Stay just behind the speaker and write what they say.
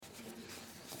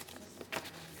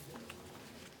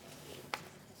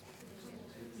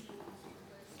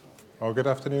Well, good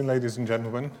afternoon, ladies and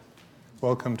gentlemen.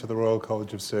 Welcome to the Royal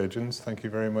College of Surgeons. Thank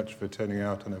you very much for turning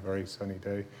out on a very sunny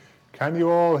day. Can you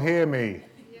all hear me?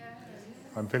 Yes.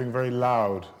 I'm feeling very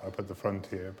loud up at the front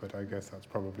here, but I guess that's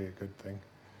probably a good thing.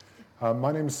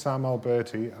 My name is Sam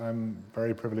Alberti. I'm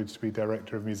very privileged to be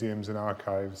Director of Museums and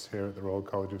Archives here at the Royal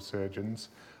College of Surgeons.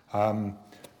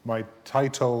 My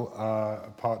title,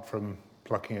 apart from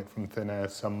plucking it from thin air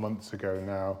some months ago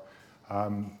now,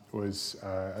 was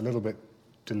a little bit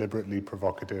deliberately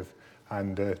provocative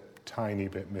and a tiny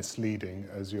bit misleading,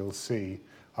 as you'll see.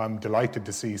 I'm delighted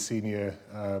to see senior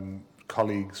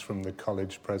colleagues from the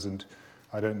college present.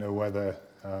 I don't know whether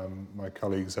my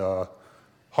colleagues are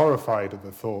horrified at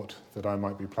the thought that I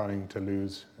might be planning to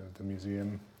lose the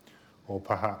museum, or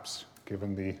perhaps,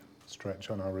 given the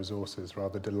stretch on our resources,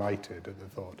 rather delighted at the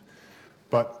thought.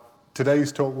 But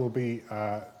today's talk will be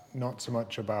not so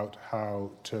much about how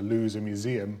to lose a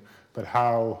museum, but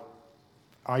how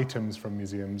items from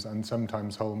museums, and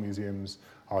sometimes whole museums,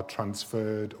 are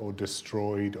transferred or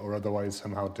destroyed or otherwise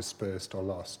somehow dispersed or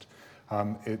lost.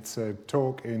 It's a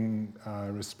talk in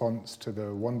response to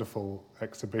the wonderful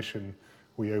exhibition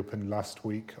we opened last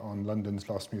week on London's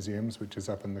Lost Museums, which is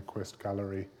up in the Quist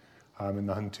Gallery in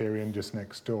the Hunterian just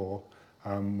next door,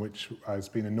 which has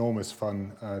been enormous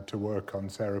fun to work on.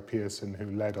 Sarah Pearson,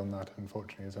 who led on that,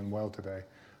 unfortunately is unwell today.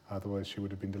 Otherwise, she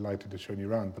would have been delighted to show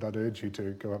you around. But I'd urge you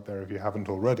to go up there if you haven't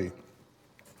already.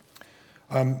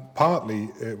 Partly,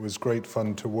 it was great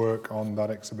fun to work on that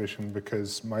exhibition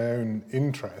because my own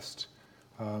interest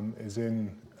is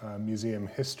in museum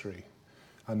history.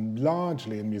 And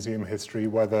largely in museum history,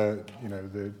 whether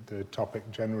the topic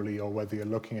generally or whether you're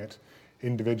looking at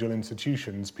individual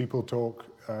institutions, people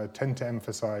tend to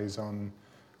emphasize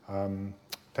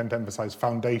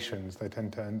foundations. They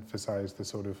tend to emphasize the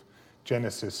sort of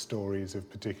genesis stories of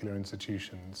particular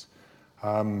institutions,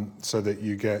 so that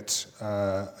you get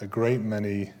a great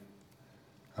many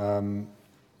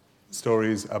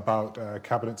stories about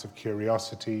cabinets of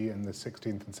curiosity in the 16th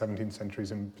and 17th centuries.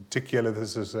 In particular,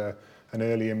 this is an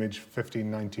early image,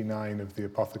 1599, of the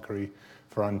apothecary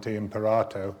Ferrante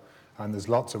Imperato, and there's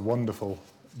lots of wonderful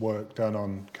work done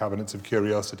on cabinets of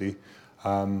curiosity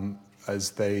as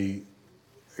they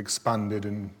expanded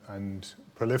and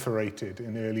proliferated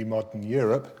in early modern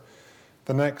Europe.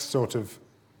 The next sort of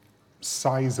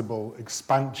sizable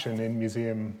expansion in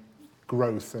museum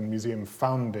growth and museum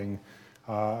founding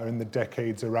are in the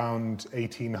decades around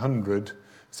 1800.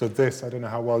 So this, I don't know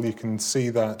how well you can see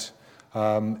that,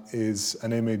 is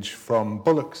an image from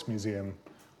Bullock's Museum,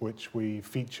 which we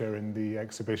feature in the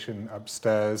exhibition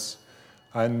upstairs.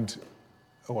 And,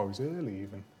 I was early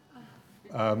even.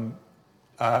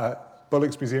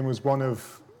 Bullock's Museum was one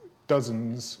of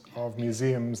dozens of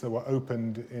museums that were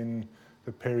opened in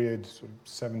the period sort of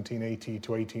 1780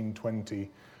 to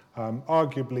 1820,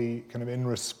 arguably kind of in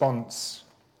response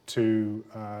to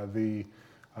the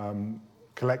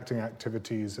collecting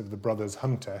activities of the brothers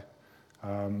Hunter,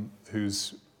 one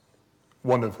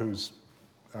of whose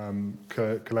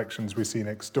collections we see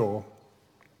next door.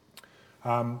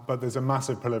 But there's a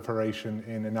massive proliferation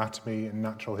in anatomy and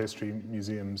natural history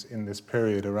museums in this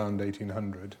period around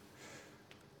 1800.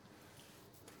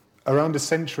 Around a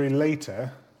century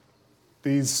later,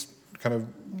 these kind of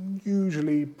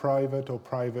usually private or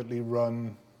privately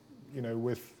run,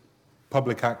 with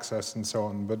public access and so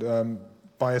on, but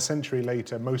by a century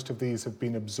later, most of these have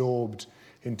been absorbed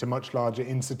into much larger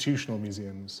institutional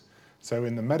museums. So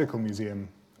in the medical museum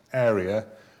area,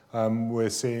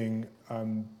 we're seeing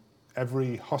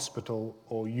every hospital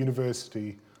or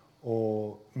university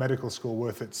or medical school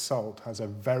worth its salt has a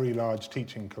very large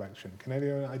teaching collection. Can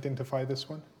anyone identify this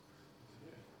one?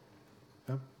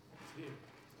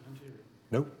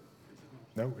 No?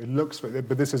 No, it looks,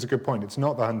 but this is a good point. It's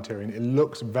not the Hunterian. It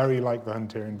looks very like the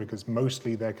Hunterian because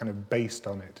mostly they're kind of based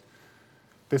on it.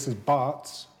 This is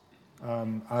Bart's,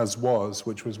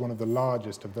 which was one of the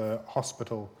largest of the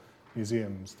hospital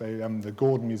museums. The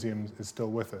Gordon Museum is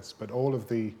still with us, but all of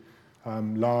the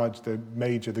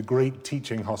the great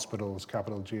teaching hospitals,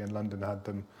 capital G in London had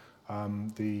them.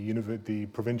 The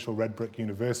provincial red brick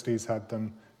universities had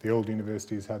them. The old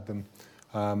universities had them,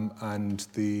 and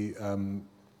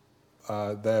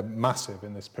they're massive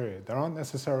in this period. There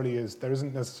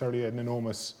isn't necessarily an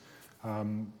enormous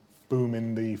boom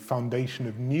in the foundation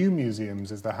of new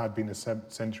museums as there had been a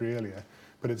century earlier,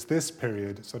 but it's this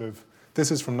period, this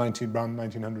is from around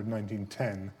 1900,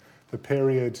 1910, the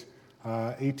period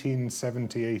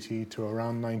 1870-80 to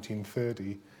around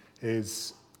 1930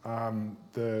 is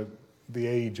the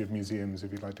age of museums,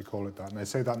 if you'd like to call it that. And I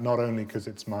say that not only because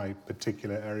it's my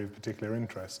particular area of particular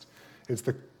interest, it's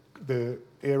the the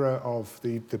era of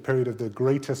the period of the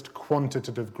greatest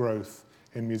quantitative growth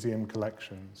in museum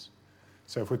collections.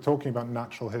 So if we're talking about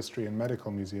natural history and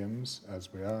medical museums, as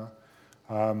we are,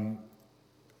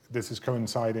 this is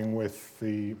coinciding with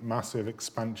the massive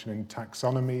expansion in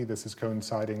taxonomy. This is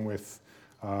coinciding with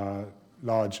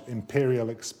large imperial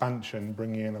expansion,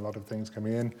 bringing in a lot of things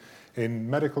coming in. In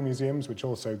medical museums, which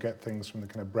also get things from the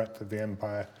kind of breadth of the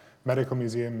empire, medical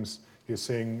museums, you're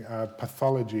seeing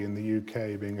pathology in the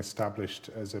UK being established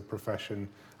as a profession,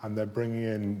 and they're bringing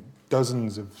in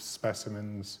dozens of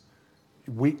specimens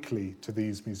weekly to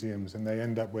these museums, and they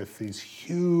end up with these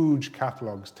huge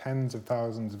catalogues, tens of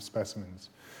thousands of specimens.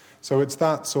 So it's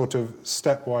that sort of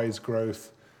stepwise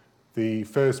growth. The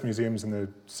first museums in the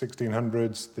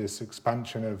 1600s, this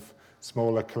expansion of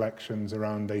smaller collections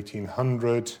around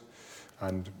 1800,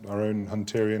 and our own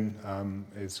Hunterian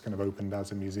is kind of opened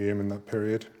as a museum in that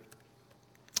period.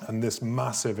 And this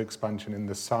massive expansion in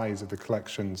the size of the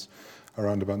collections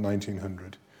around about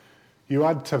 1900. You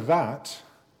add to that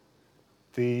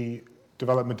the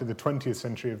development in the 20th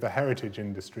century of the heritage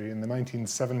industry. In the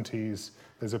 1970s,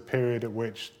 there's a period at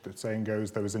which, the saying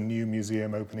goes, there was a new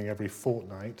museum opening every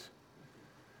fortnight.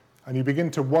 And you begin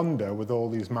to wonder, with all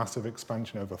these massive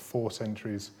expansion over 4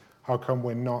 centuries, how come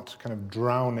we're not kind of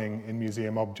drowning in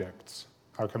museum objects?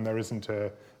 How come there isn't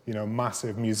a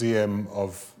massive museum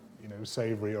of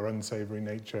savoury or unsavoury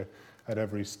nature at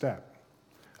every step?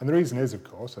 And the reason is, of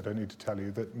course, I don't need to tell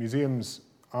you, that museums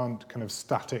aren't kind of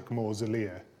static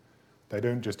mausolea. They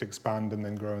don't just expand and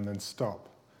then grow and then stop.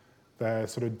 They're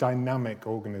sort of dynamic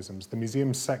organisms. The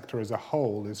museum sector as a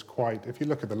whole is quite, if you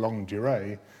look at the longue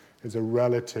durée, is a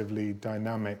relatively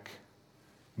dynamic,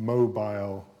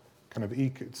 mobile kind of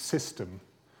ecosystem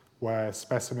where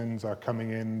specimens are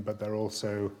coming in, but they're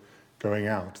also going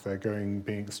out. They're being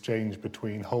exchanged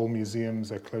between whole museums,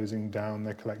 they're closing down,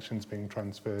 their collections being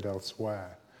transferred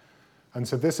elsewhere. And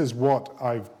so this is what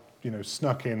I've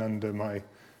snuck in under my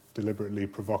deliberately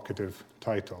provocative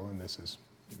title, and this is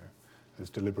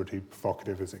as deliberately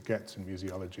provocative as it gets in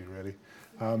museology, really,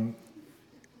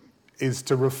 is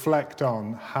to reflect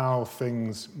on how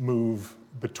things move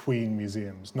between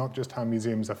museums, not just how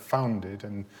museums are founded,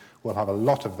 and we'll have a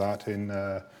lot of that in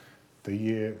the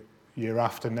year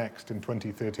after next, in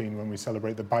 2013, when we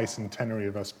celebrate the bicentenary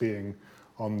of us being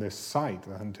on this site,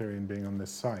 the Hunterian being on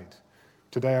this site.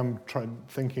 Today I'm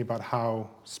thinking about how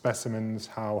specimens,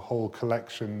 how whole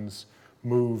collections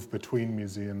move between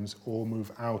museums or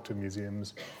move out of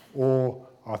museums or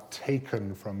are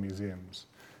taken from museums.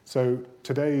 So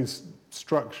today's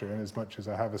structure, in as much as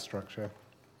I have a structure,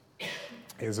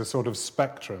 is a sort of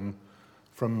spectrum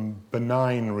from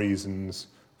benign reasons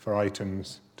for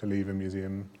items to leave a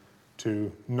museum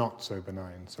to not so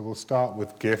benign. So we'll start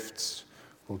with gifts,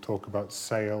 we'll talk about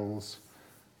sales,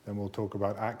 then we'll talk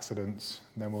about accidents,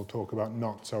 and then we'll talk about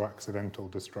not so accidental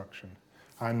destruction.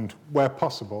 And where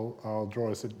possible, I'll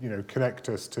draw us, connect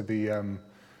us to the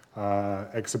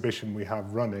exhibition we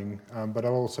have running, but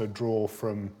I'll also draw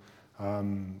from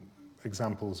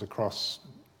examples across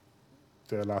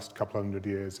the last couple of hundred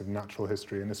years of natural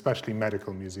history, and especially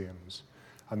medical museums.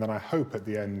 And then I hope at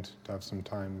the end to have some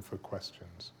time for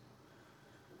questions.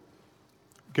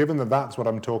 Given that that's what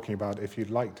I'm talking about, if you'd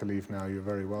like to leave now, you're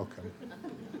very welcome.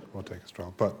 We'll take a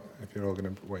stroll, but if you're all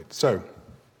going to wait. So,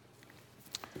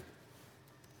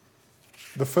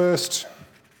 the first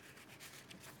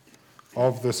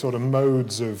of the sort of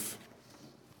modes of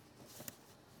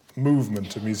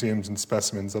movement of museums and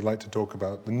specimens I'd like to talk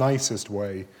about, the nicest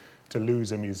way to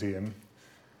lose a museum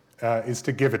is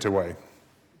to give it away.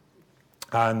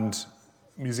 And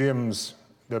museums,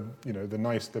 the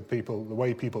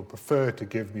way people prefer to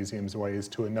give museums away is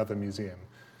to another museum.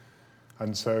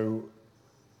 And so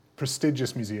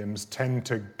prestigious museums tend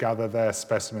to gather their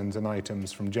specimens and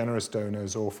items from generous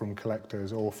donors or from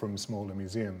collectors or from smaller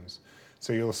museums.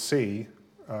 So you'll see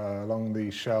along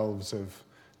the shelves of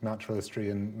natural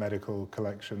history and medical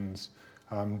collections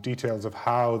details of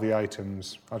how the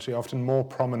items, actually often more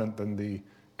prominent than the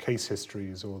case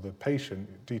histories or the patient,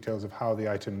 details of how the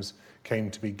items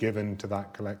came to be given to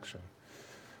that collection.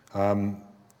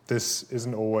 This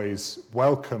isn't always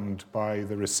welcomed by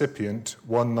the recipient.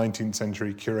 One 19th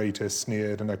century curator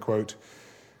sneered, and I quote,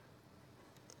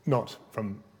 not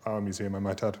from our museum, I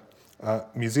might add,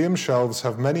 "Museum shelves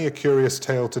have many a curious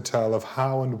tale to tell of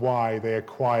how and why they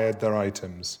acquired their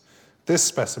items. This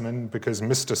specimen because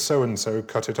Mr. So-and-so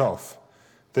cut it off.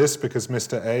 This because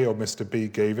Mr. A or Mr. B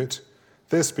gave it.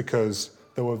 This because,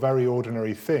 though a very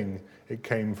ordinary thing, it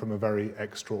came from a very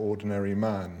extraordinary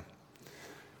man."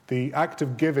 The act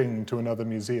of giving to another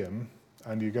museum,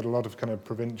 and you get a lot of kind of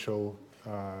provincial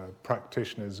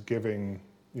practitioners giving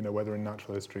whether in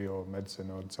natural history or medicine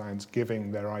or science,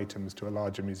 giving their items to a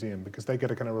larger museum because they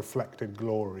get a kind of reflected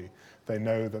glory. They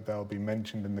know that they'll be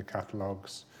mentioned in the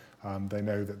catalogues. They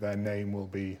know that their name will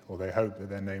be, or they hope that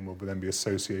their name will then be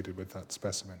associated with that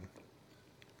specimen.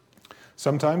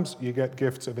 Sometimes you get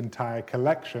gifts of entire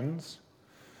collections,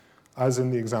 as in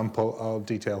the example I'll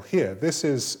detail here. This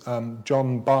is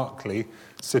John Berkeley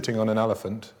sitting on an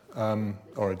elephant,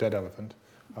 or a dead elephant.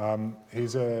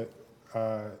 He's a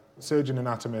surgeon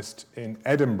anatomist in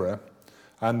Edinburgh,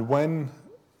 and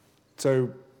so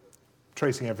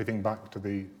tracing everything back to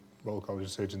the Royal College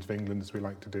of Surgeons of England, as we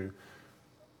like to do,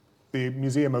 the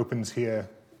museum opens here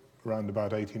around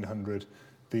about 1800.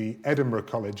 The Edinburgh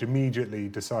College immediately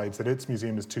decides that its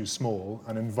museum is too small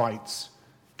and invites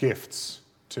gifts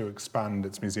to expand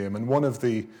its museum. And one of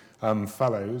the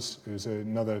fellows, who's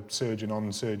another surgeon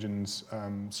on Surgeons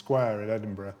Square at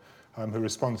Edinburgh, who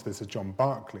responds to this is John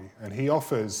Berkeley. And he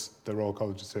offers the Royal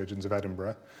College of Surgeons of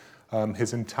Edinburgh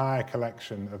his entire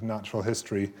collection of natural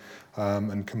history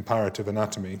and comparative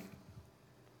anatomy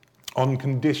on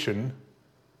condition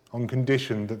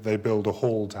that they build a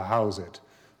hall to house it.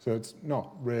 So it's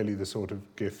not really the sort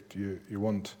of gift you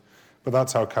want. But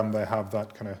that's how come they have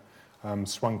that kind of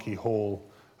swanky hall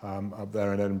up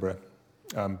there in Edinburgh,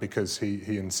 because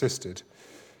he insisted.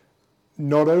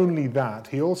 Not only that,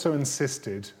 he also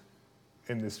insisted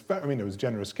in this, it was a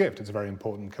generous gift, it's a very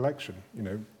important collection,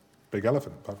 big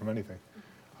elephant, apart from anything.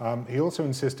 He also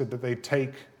insisted that they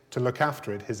take, to look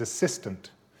after it, his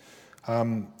assistant.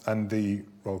 And the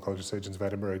Royal College of Surgeons of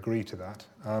Edinburgh agree to that.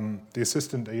 The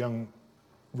assistant, a young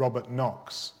Robert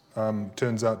Knox,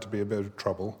 turns out to be a bit of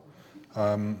trouble.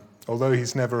 Although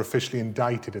he's never officially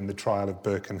indicted in the trial of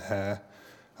Burke and Hare,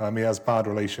 he has bad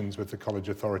relations with the college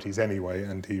authorities anyway,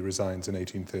 and he resigns in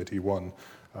 1831.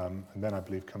 And then I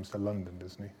believe comes to London,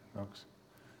 doesn't he, Knox?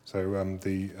 So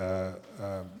the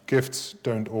gifts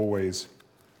don't always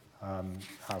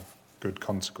have good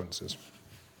consequences.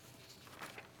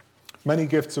 Many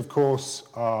gifts, of course,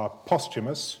 are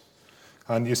posthumous,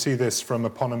 and you see this from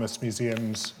eponymous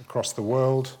museums across the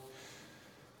world.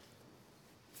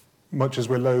 Much as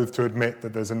we're loath to admit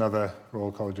that there's another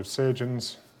Royal College of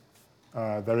Surgeons,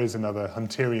 there is another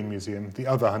Hunterian museum, the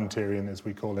other Hunterian as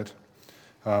we call it,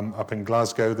 up in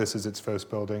Glasgow. This is its first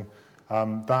building.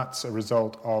 That's a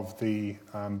result of the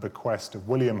bequest of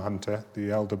William Hunter,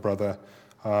 the elder brother,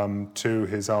 to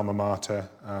his alma mater,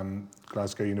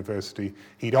 Glasgow University.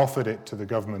 He'd offered it to the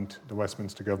government, the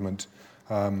Westminster government,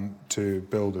 to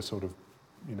build a sort of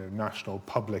national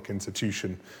public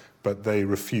institution, but they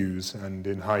refuse, and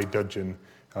in high dudgeon,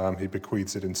 he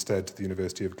bequeaths it instead to the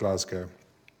University of Glasgow.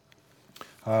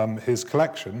 His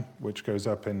collection, which goes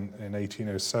up in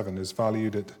 1807, is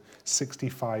valued at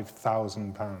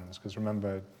 £65,000, because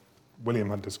remember, William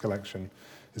Hunter's collection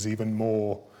is even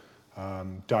more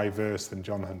diverse than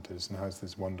John Hunter's and has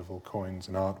these wonderful coins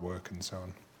and artwork and so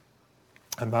on.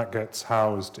 And that gets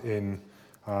housed in,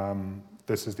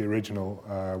 this is the original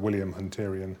William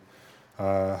Hunterian,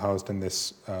 housed in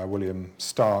this William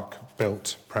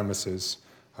Stark-built premises,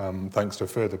 thanks to a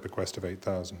further bequest of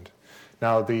 8,000.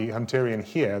 Now, the Hunterian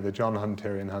here, the John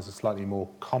Hunterian, has a slightly more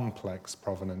complex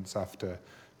provenance after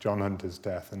John Hunter's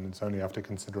death, and it's only after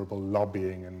considerable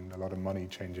lobbying and a lot of money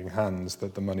changing hands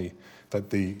that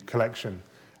the collection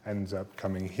ends up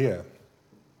coming here.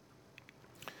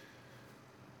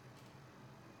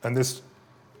 And this,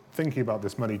 thinking about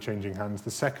this money changing hands, the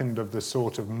second of the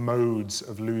sort of modes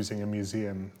of losing a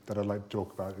museum that I'd like to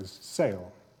talk about is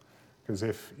sale. Because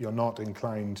if you're not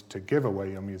inclined to give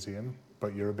away your museum,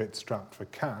 but you're a bit strapped for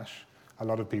cash, a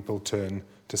lot of people turn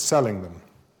to selling them.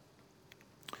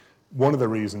 One of the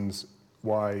reasons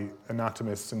why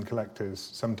anatomists and collectors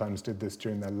sometimes did this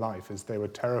during their life is they were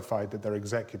terrified that their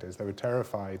executors, they were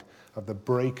terrified of the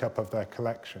breakup of their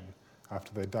collection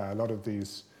after they die. A lot of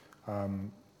these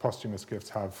posthumous gifts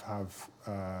have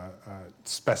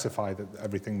specified that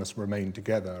everything must remain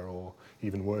together, or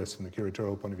even worse, from the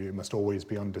curatorial point of view, it must always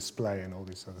be on display and all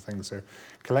these other things. So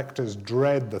collectors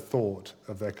dread the thought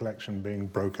of their collection being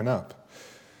broken up.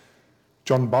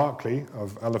 John Berkeley,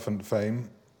 of elephant fame,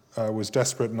 was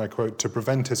desperate, and I quote, to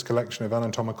prevent his collection of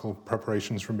anatomical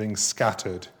preparations from being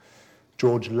scattered.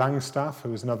 George Langstaff, who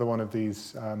was another one of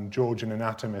these Georgian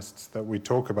anatomists that we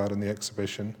talk about in the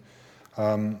exhibition,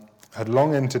 had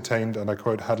long entertained, and I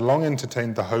quote, had long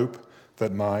entertained the hope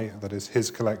that that is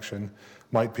his collection,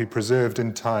 might be preserved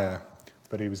entire,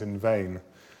 but he was in vain,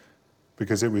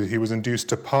 because he was induced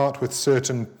to part with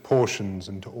certain portions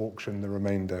and to auction the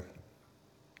remainder.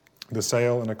 The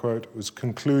sale, and I quote, was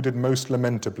concluded most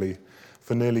lamentably,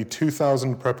 for nearly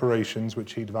 2,000 preparations,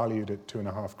 which he'd valued at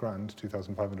 £2,500,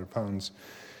 £2,500.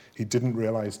 He didn't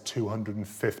realise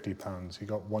 £250. He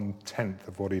got 1/10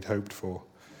 of what he'd hoped for.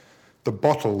 The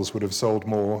bottles would have sold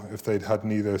more if they'd had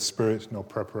neither spirit nor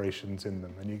preparations in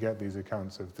them. And you get these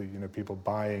accounts of people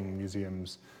buying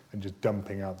museums and just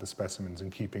dumping out the specimens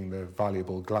and keeping the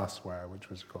valuable glassware, which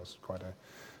was, of course, quite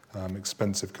an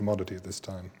expensive commodity at this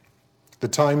time. The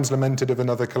Times lamented of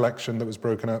another collection that was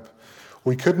broken up.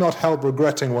 We could not help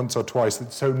regretting once or twice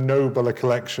that so noble a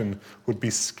collection would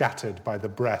be scattered by the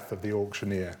breath of the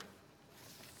auctioneer.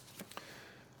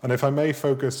 And if I may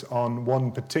focus on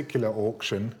one particular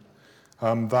auction,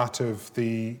 that of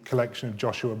the collection of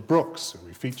Joshua Brooks, that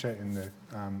we feature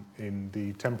in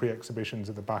the temporary exhibitions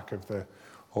at the back of the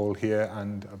hall here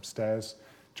and upstairs.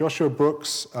 Joshua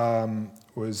Brooks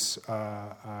was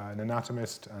an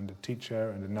anatomist and a teacher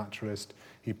and a naturalist.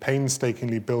 He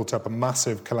painstakingly built up a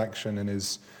massive collection in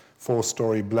his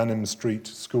 4-story Blenheim Street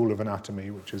School of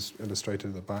Anatomy, which is illustrated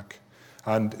at the back.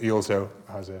 And he also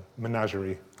has a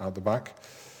menagerie out the back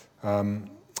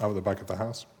of the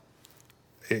house.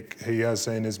 He has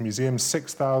in his museum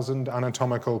 6,000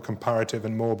 anatomical, comparative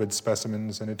and morbid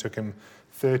specimens, and it took him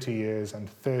 30 years and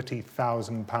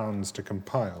 £30,000 to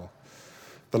compile.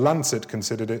 The Lancet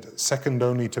considered it second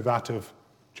only to that of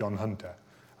John Hunter.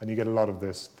 And you get a lot of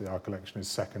this. Our collection is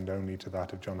second only to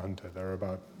that of John Hunter. There are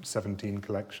about 17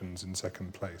 collections in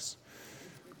second place.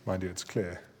 Mind you, it's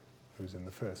clear who's in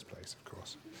the first place, of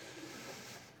course.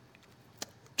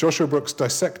 Joshua Brooks'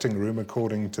 dissecting room,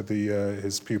 according to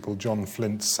his pupil John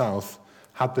Flint South,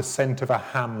 had the scent of a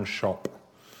ham shop.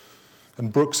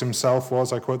 And Brooks himself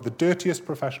was, I quote, the dirtiest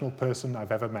professional person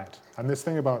I've ever met. And this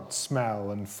thing about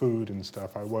smell and food and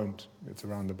stuff, it's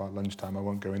around about lunchtime, I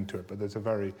won't go into it, but there's a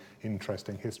very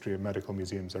interesting history of medical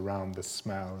museums around the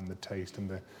smell and the taste,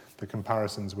 and the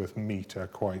comparisons with meat are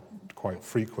quite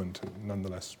frequent and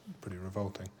nonetheless pretty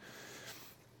revolting.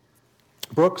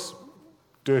 Brooks,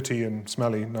 dirty and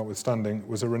smelly notwithstanding,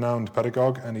 was a renowned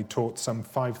pedagogue, and he taught some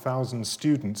 5,000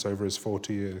 students over his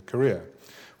 40-year career.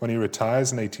 When he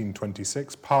retires in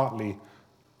 1826, partly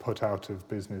put out of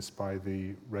business by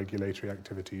the regulatory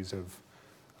activities of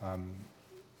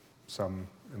some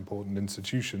important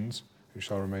institutions, who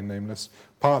shall remain nameless,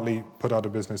 partly put out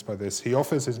of business by this, he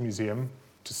offers his museum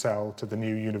to sell to the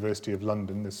new University of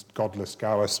London, this godless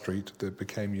Gower Street that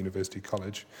became University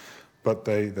College, but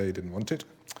they didn't want it.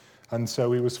 And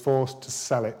so he was forced to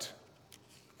sell it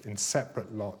in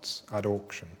separate lots at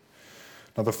auction.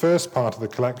 Now, the first part of the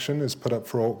collection is put up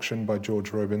for auction by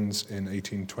George Robins in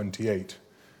 1828.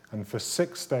 And for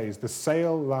 6 days, the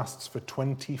sale lasts for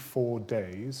 24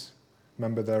 days.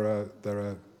 Remember, there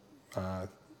are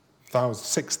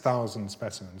 6,000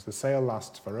 specimens. The sale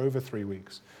lasts for over 3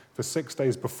 weeks. For 6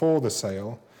 days before the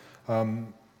sale,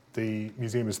 the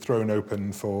museum is thrown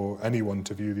open for anyone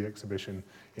to view the exhibition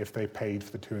if they paid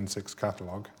for the 2 and 6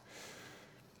 catalogue.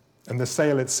 And the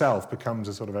sale itself becomes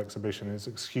a sort of exhibition. It's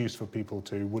an excuse for people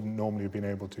who wouldn't normally have been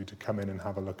able to come in and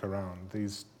have a look around.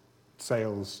 These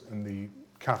sales and the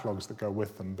catalogues that go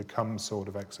with them become sort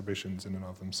of exhibitions in and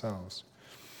of themselves.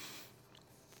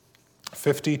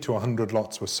 50 to 100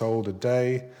 lots were sold a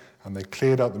day, and they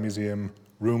cleared out the museum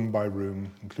room by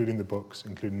room, including the books,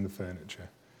 including the furniture.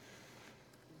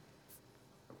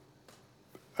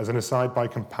 As an aside, by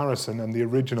comparison, and the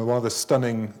original, rather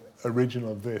stunning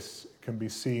original of this can be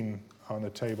seen on a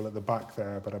table at the back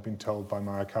there, but I've been told by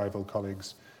my archival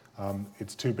colleagues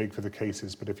it's too big for the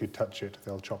cases, but if you touch it,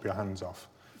 they'll chop your hands off,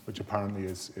 which apparently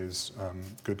is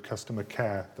good customer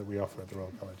care that we offer at the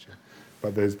Royal College here.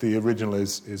 But the original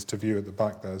is to view at the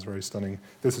back there. It's very stunning.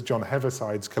 This is John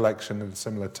Heverside's collection at a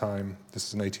similar time. This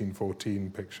is an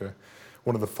 1814 picture.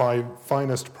 One of the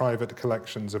finest private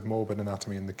collections of morbid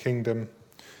anatomy in the kingdom.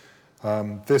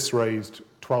 This raised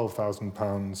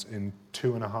 £12,000 in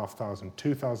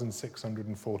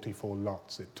 2,644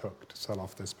 lots it took to sell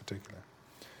off this particular.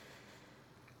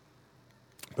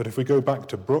 But if we go back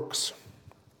to Brooks,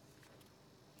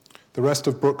 the rest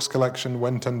of Brooks' collection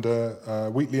went under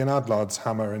Wheatley and Adlard's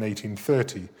hammer in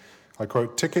 1830. I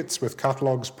quote, tickets with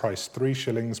catalogues priced 3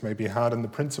 shillings may be had in the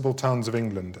principal towns of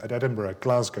England, at Edinburgh,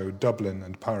 Glasgow, Dublin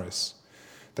and Paris.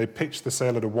 They pitched the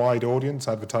sale at a wide audience,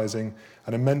 advertising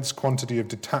an immense quantity of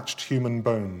detached human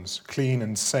bones, clean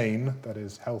and sane, that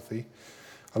is, healthy,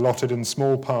 allotted in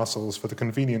small parcels for the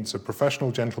convenience of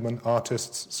professional gentlemen,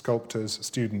 artists, sculptors,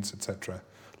 students, etc.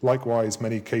 Likewise,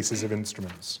 many cases of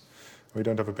instruments. We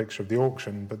don't have a picture of the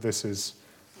auction, but this is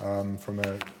from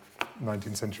a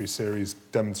 19th century series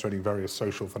demonstrating various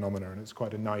social phenomena, and it's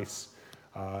quite a nice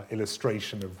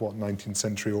illustration of what 19th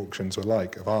century auctions were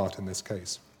like, of art in this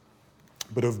case.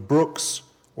 But of Brooks'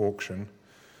 auction,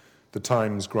 the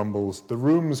Times grumbles, the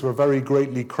rooms were very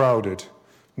greatly crowded.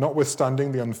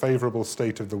 Notwithstanding the unfavourable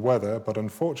state of the weather, but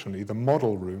unfortunately the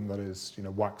model room, that is,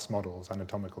 wax models,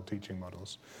 anatomical teaching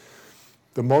models,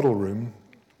 the model room,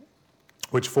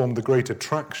 which formed the great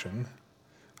attraction,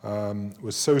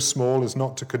 was so small as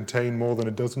not to contain more than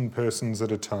a dozen persons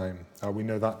at a time. We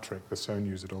know that trick, the Soane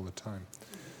use it all the time.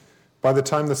 By the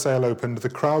time the sale opened, the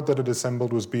crowd that had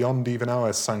assembled was beyond even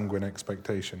our sanguine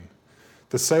expectation.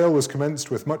 The sale was commenced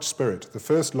with much spirit, the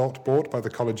first lot bought by the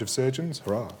College of Surgeons,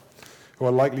 hurrah, who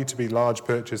are likely to be large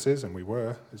purchases, and we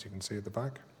were, as you can see at the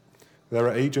back. There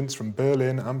are agents from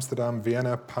Berlin, Amsterdam,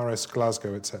 Vienna, Paris,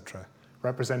 Glasgow, etc.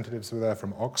 Representatives were there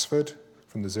from Oxford,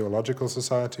 from the Zoological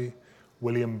Society.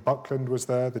 William Buckland was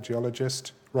there, the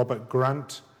geologist. Robert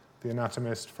Grant, the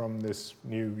anatomist from this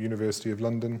new University of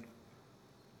London.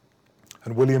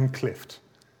 And William Clift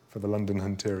for the London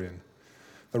Hunterian.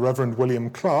 The Reverend William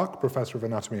Clark, Professor of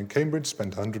Anatomy in Cambridge,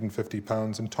 spent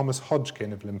 £150, and Thomas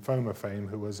Hodgkin of lymphoma fame,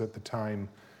 who was at the time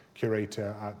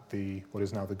curator at what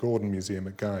is now the Gordon Museum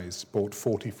at Guy's, bought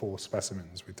 44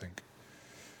 specimens, we think.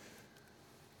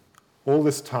 All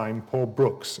this time, poor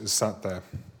Brooks is sat there,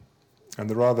 and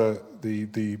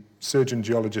the surgeon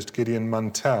geologist Gideon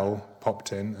Mantell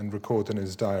popped in and recorded in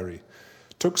his diary.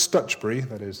 Took Stutchbury,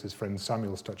 that is his friend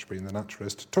Samuel Stutchbury, the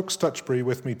naturalist, took Stutchbury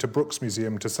with me to Brooks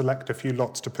Museum to select a few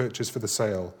lots to purchase for the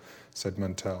sale, said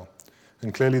Mantell.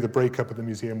 And clearly the breakup of the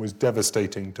museum was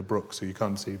devastating to Brooks, who you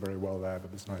can't see very well there, but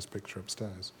there's a nice picture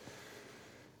upstairs.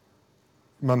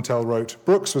 Mantell wrote,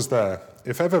 Brooks was there.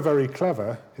 If ever very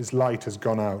clever, his light has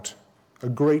gone out. A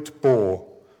great bore.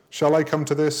 Shall I come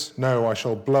to this? No, I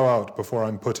shall blow out before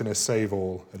I'm put in a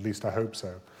save-all. At least I hope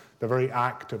so. The very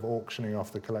act of auctioning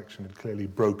off the collection had clearly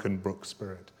broken Brooks'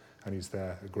 spirit, and he's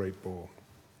there, a great bore.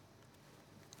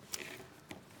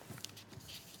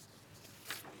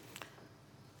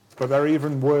 But there are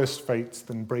even worse fates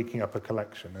than breaking up a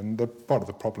collection, and part of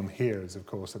the problem here is, of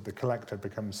course, that the collector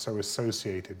becomes so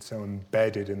associated, so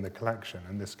embedded in the collection,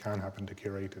 and this can happen to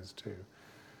curators too,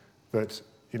 that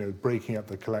breaking up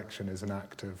the collection is an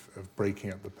act of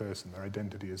breaking up the person. Their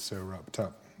identity is so wrapped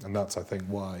up, and that's, I think,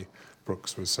 why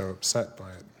Brooks was so upset by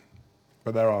it.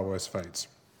 But there are worse fates.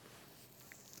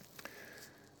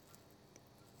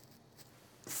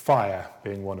 Fire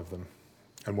being one of them,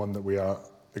 and one that we are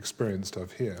experienced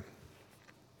of here.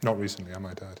 Not recently, I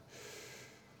might add.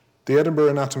 The Edinburgh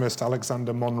anatomist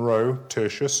Alexander Monro,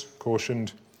 Tertius,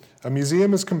 cautioned, a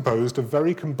museum is composed of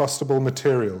very combustible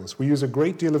materials. We use a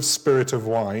great deal of spirit of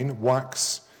wine,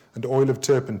 wax, and oil of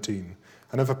turpentine,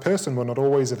 and if a person were not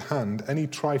always at hand, any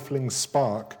trifling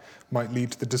spark might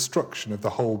lead to the destruction of the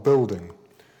whole building.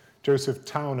 Joseph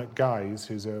Town at Guy's,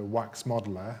 who's a wax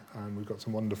modeller, and we've got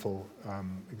some wonderful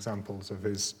examples of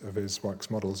his wax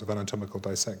models of anatomical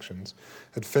dissections,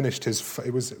 had finished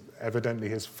it was evidently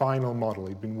his final model.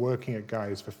 He'd been working at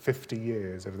Guy's for 50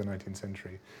 years over the 19th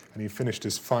century, and he finished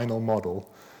his final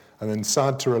model. And then,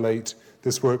 sad to relate,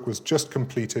 this work was just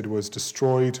completed, was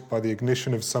destroyed by the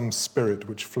ignition of some spirit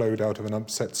which flowed out of an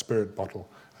upset spirit bottle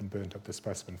and burnt up the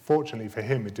specimen. Fortunately for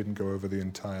him, it didn't go over the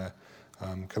entire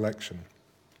collection.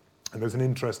 And there's an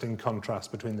interesting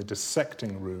contrast between the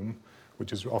dissecting room,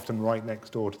 which is often right next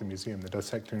door to the museum. The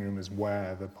dissecting room is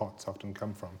where the pots often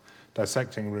come from.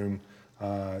 Dissecting room,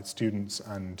 students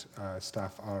and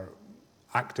staff are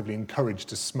actively encouraged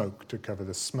to smoke to cover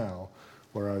the smell,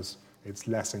 whereas it's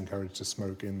less encouraged to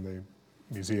smoke in the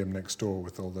museum next door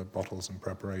with all the bottles and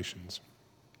preparations.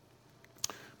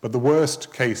 But the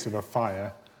worst case of a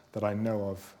fire that I know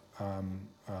of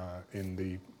in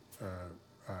the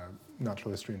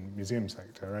natural history and museum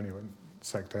sector,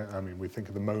 I mean, we think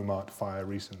of the Montmartre fire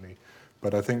recently,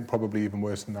 but I think probably even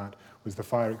worse than that was the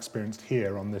fire experienced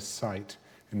here on this site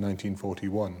in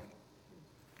 1941.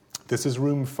 This is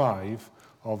room 5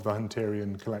 of the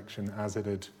Hunterian collection as it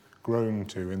had grown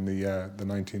to in the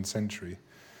 19th century.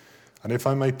 And if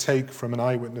I may take from an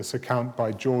eyewitness account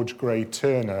by George Gray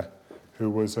Turner, who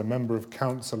was a member of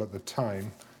council at the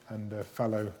time and a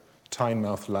fellow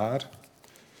Tynemouth lad,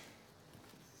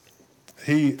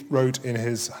 he wrote in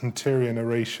his Hunterian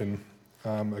oration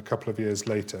a couple of years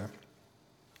later,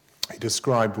 he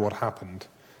described what happened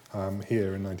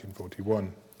here in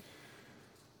 1941.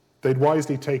 They'd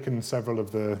wisely taken several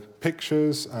of the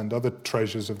pictures, and other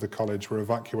treasures of the college were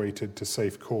evacuated to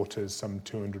safe quarters some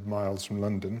 200 miles from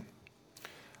London.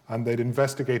 And they'd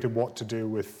investigated what to do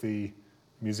with the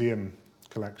museum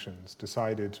collections,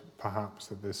 decided perhaps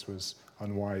that this was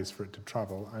unwise for it to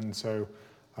travel, and so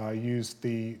used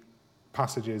the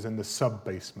passages in the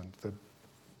sub-basement, the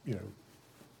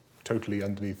totally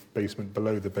underneath basement,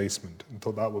 below the basement, and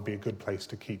thought that would be a good place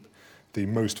to keep the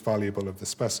most valuable of the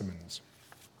specimens.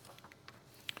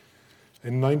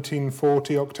 In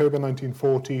 1940, October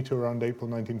 1940 to around April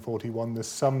 1941, there's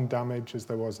some damage as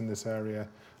there was in this area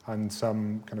and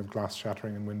some kind of glass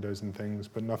shattering in windows and things,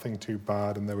 but nothing too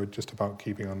bad, and they were just about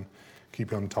keeping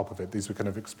on top of it. These were kind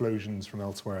of explosions from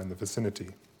elsewhere in the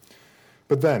vicinity.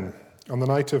 But then, on the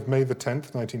night of May the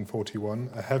 10th,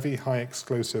 1941, a heavy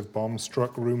high-explosive bomb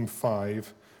struck room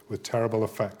 5 with terrible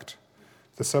effect.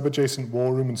 The sub-adjacent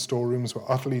war room and storerooms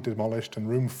were utterly demolished, and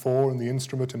room 4 and the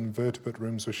instrument and vertebrate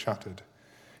rooms were shattered.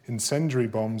 Incendiary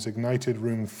bombs ignited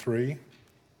room 3,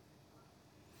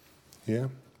 here,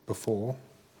 before,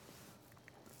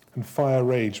 and fire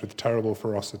raged with terrible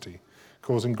ferocity,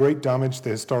 causing great damage to the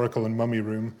historical and mummy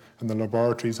room and the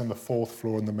laboratories on the 4th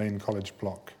floor in the main college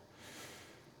block.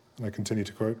 And I continue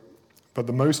to quote, "But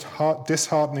the most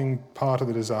disheartening part of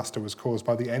the disaster was caused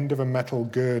by the end of a metal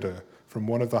girder from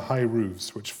one of the high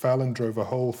roofs, which fell and drove a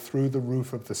hole through the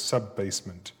roof of the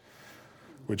sub-basement,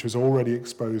 which was already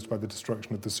exposed by the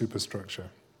destruction of the superstructure,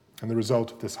 and the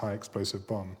result of this high explosive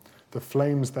bomb. The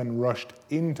flames then rushed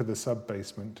into the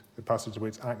sub-basement, the passage of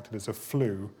which acted as a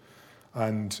flue,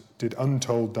 and did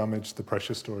untold damage to the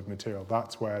precious stored material."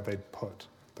 That's where they'd put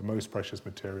the most precious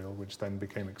material, which then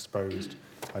became exposed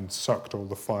and sucked all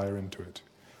the fire into it.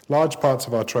 Large parts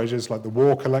of our treasures, like the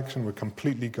war collection, were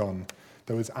completely gone.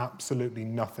 There was absolutely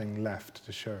nothing left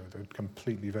to show. They were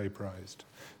completely vaporized.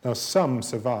 Now, some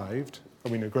survived. I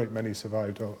mean, a great many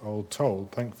survived, all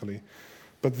told, thankfully.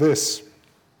 But this,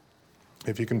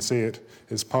 if you can see it,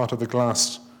 is part of the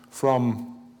glass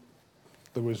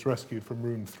that was rescued from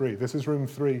room 3. This is room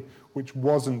 3, which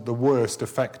wasn't the worst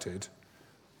affected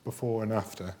before and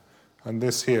after. And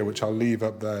this here, which I'll leave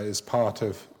up there, is part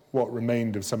of what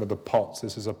remained of some of the pots.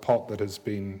 This is a pot that has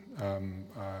been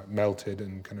melted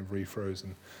and kind of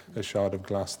refrozen, a shard of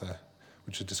glass there,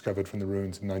 which was discovered from the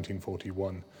ruins in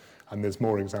 1941. And there's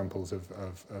more examples of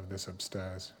this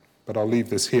upstairs. But I'll leave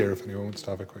this here if anyone wants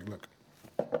to have a quick look.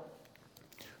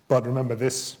 But remember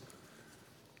this,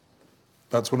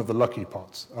 that's one of the lucky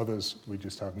pots. Others we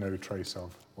just have no trace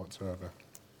of whatsoever.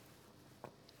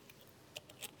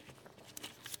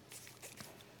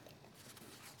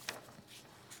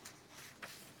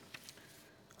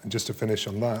 And just to finish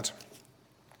on that,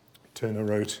 Turner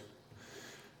wrote,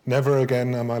 "Never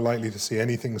again am I likely to see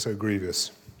anything so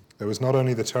grievous. There was not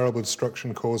only the terrible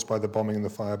destruction caused by the bombing and the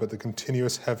fire, but the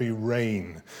continuous heavy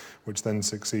rain which then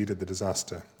succeeded the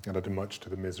disaster and added much to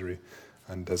the misery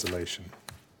and desolation."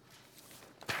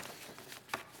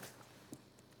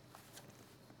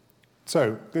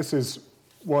 So this is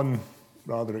one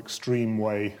rather extreme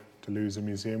way to lose a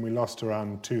museum. We lost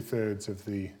around 2/3 of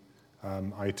the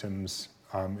items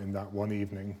in that one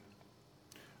evening.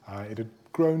 It had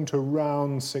grown to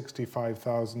around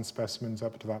 65,000 specimens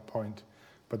up to that point,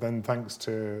 but then thanks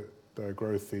to the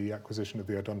growth, the acquisition of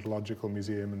the Odontological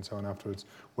Museum and so on afterwards,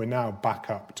 we're now back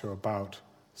up to about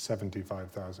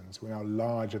 75,000. So we're now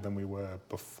larger than we were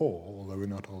before, although we're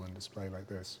not all in display like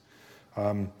this.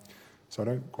 So I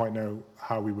don't quite know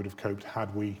how we would have coped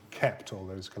had we kept all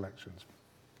those collections.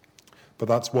 But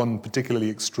that's one particularly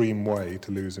extreme way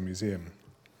to lose a museum.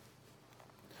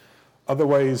 Other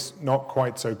ways, not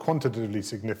quite so quantitatively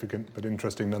significant, but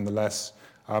interesting nonetheless.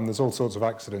 There's all sorts of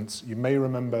accidents. You may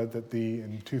remember that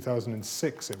in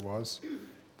 2006 it was,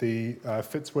 the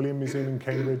Fitzwilliam Museum in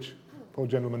Cambridge, poor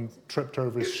gentleman tripped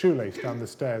over his shoelace down the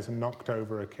stairs and knocked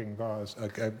over a King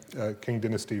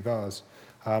Dynasty vase.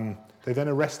 They then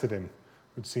arrested him,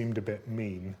 which seemed a bit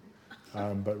mean,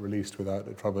 but released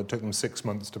without trouble. It took them 6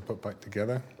 months to put back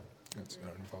together. That's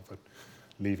not involved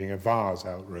leaving a vase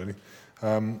out, really.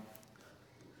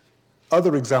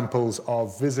 Other examples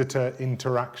of visitor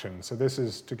interaction. So this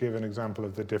is to give an example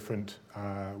of the different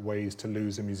ways to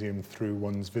lose a museum through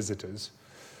one's visitors.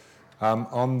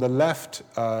 On the left,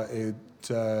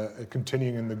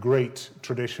 continuing in the great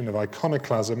tradition of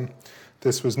iconoclasm,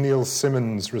 this was Neil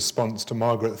Simmon's response to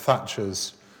Margaret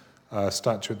Thatcher's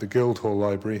statue at the Guildhall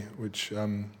Library,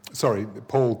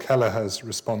 Paul Kelleher's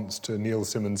response to Neil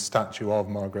Simmon's statue of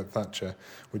Margaret Thatcher,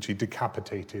 which he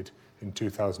decapitated in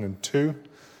 2002.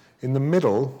 In the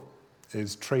middle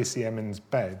is Tracey Emin's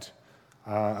bed,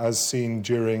 as seen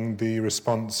during the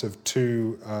response of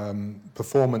two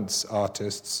performance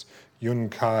artists, Yun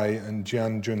Kai and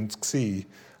Jian Junxi,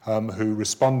 who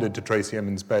responded to Tracey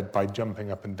Emin's bed by jumping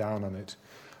up and down on it.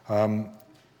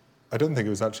 I don't think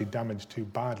it was actually damaged too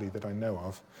badly that I know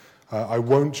of. I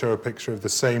won't show a picture of the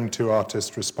same two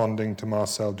artists responding to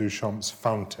Marcel Duchamp's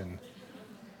fountain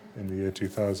in the year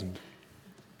 2000.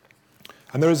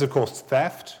 And there is, of course,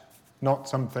 theft. Not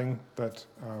something that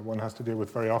one has to deal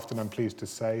with very often, I'm pleased to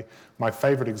say. My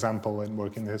favourite example in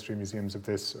working in the history museums of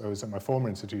this was at my former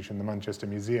institution, the Manchester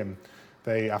Museum,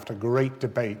 they, after great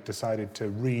debate, decided to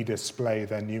redisplay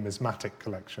their numismatic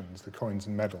collections, the coins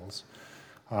and medals,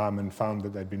 and found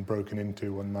that they'd been broken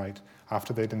into one night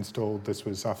after they'd installed, this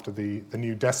was after the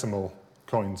new decimal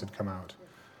coins had come out,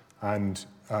 and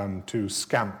two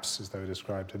scamps, as they were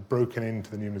described, had broken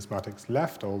into the numismatics,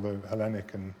 left all the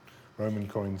Hellenic and Roman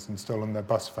coins and stolen their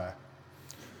bus fare.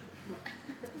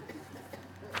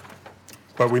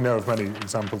 But we know of many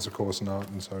examples, of course, in art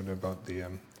and so on about the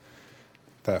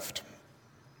theft.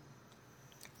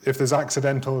 If there's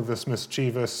accidental, if there's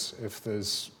mischievous, if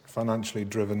there's financially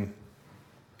driven,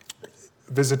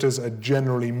 visitors are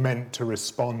generally meant to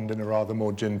respond in a rather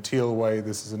more genteel way.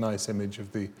 This is a nice image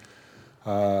of the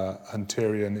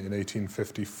Hunterian in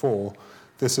 1854.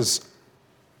 This is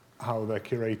how their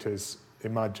curators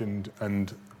imagined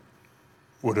and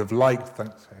would have liked,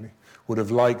 thanks Haley, would have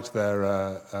liked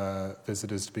their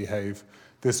visitors to behave.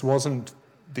 This wasn't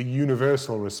the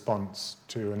universal response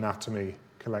to anatomy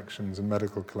collections and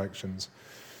medical collections,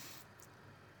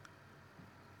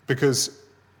 because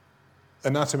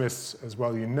anatomists, as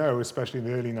well you know, especially in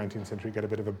the early 19th century, get a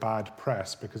bit of a bad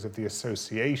press because of the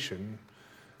association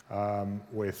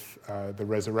with the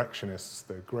resurrectionists,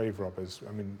 the grave robbers.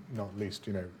 I mean, not least,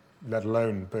 let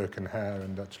alone Burke and Hare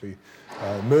and actually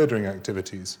murdering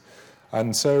activities.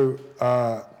 And so,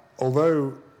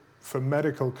 although for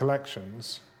medical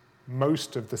collections,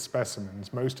 most of the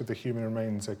specimens, most of the human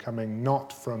remains are coming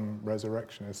not from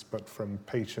resurrectionists, but from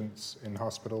patients in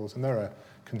hospitals, and there are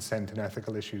consent and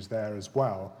ethical issues there as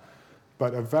well.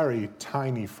 But a very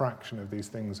tiny fraction of these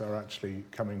things are actually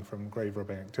coming from grave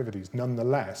robbing activities.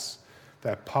 Nonetheless,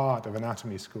 they're part of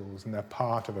anatomy schools, and they're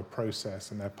part of a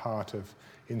process, and they're part of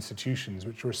institutions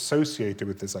which are associated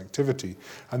with this activity,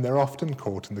 and they're often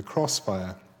caught in the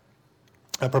crossfire.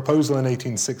 A proposal in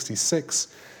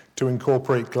 1866 to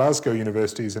incorporate Glasgow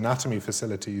University's anatomy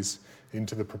facilities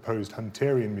into the proposed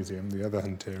Hunterian Museum, the other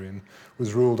Hunterian,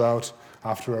 was ruled out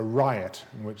after a riot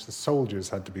in which the soldiers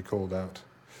had to be called out.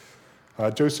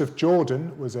 Joseph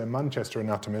Jordan was a Manchester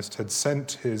anatomist, had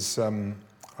sent his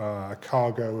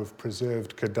cargo of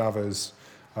preserved cadavers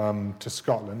to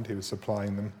Scotland. He was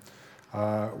supplying them.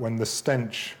 When the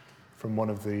stench from one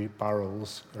of the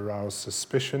barrels aroused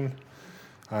suspicion,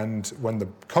 and when the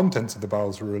contents of the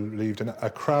barrels were relieved, a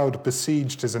crowd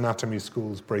besieged his anatomy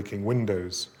schools, breaking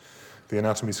windows. The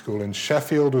anatomy school in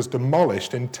Sheffield was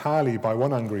demolished entirely by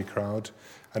one angry crowd,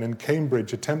 and in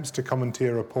Cambridge, attempts to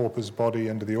commandeer a pauper's body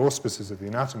under the auspices of the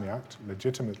Anatomy Act,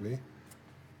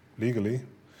 legally,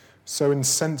 so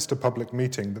incensed a public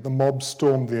meeting that the mob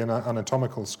stormed the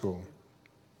anatomical school.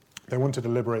 They wanted to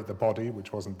liberate the body,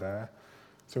 which wasn't there,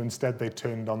 so instead they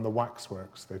turned on the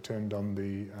waxworks, they turned on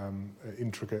the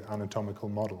intricate anatomical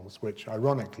models, which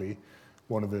ironically,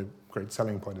 one of the great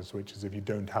selling points of which is if you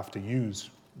don't have to use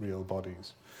real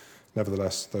bodies.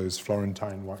 Nevertheless, those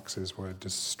Florentine waxes were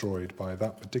destroyed by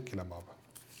that particular mob.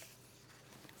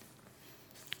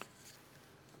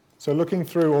 So looking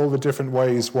through all the different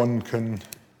ways one can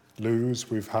lose,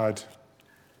 we've had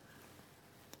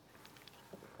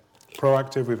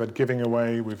proactive, we've had giving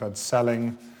away, we've had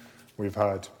selling, we've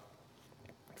had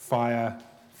fire,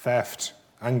 theft,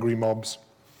 angry mobs.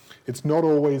 It's not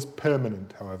always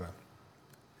permanent, however.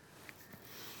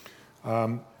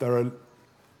 There are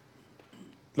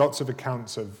lots of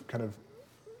accounts of kind of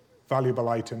valuable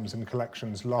items and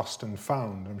collections lost and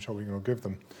found. I'm sure we can all give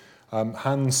them.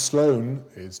 Hans Sloane,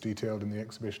 is detailed in the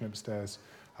exhibition upstairs,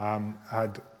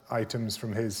 had items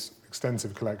from his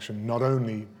extensive collection not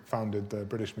only founded the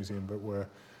British Museum, but were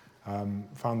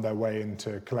found their way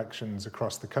into collections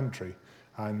across the country.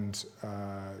 And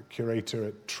curator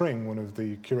at Tring, one of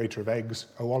the curator of eggs,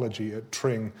 oology at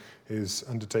Tring, is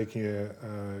undertaking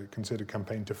a considered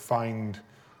campaign to find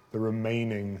the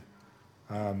remaining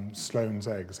Sloane's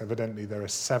eggs. Evidently, there are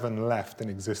 7 left in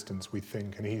existence, we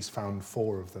think, and he's found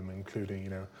 4 of them,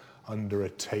 including, under a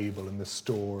table in the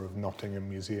store of Nottingham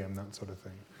Museum, that sort of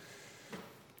thing.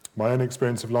 My own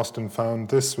experience of lost and found,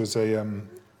 this was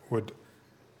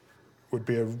would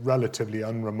be a relatively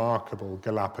unremarkable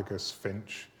Galapagos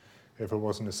finch if it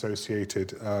wasn't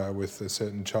associated with a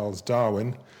certain Charles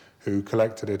Darwin, who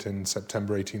collected it in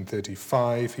September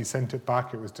 1835. He sent it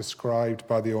back. It was described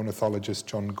by the ornithologist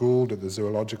John Gould at the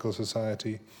Zoological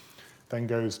Society, then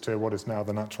goes to what is now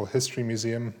the Natural History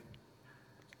Museum,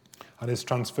 and is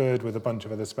transferred with a bunch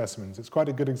of other specimens. It's quite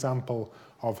a good example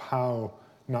of how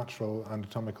natural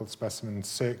anatomical specimens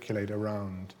circulate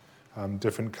around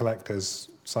different collectors,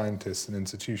 scientists, and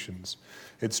institutions.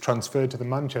 It's transferred to the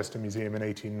Manchester Museum in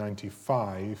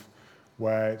 1895,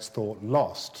 where it's thought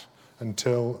lost,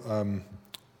 until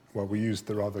well, we used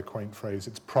the rather quaint phrase,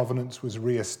 its provenance was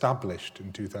re-established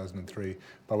in 2003,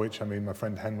 by which I mean my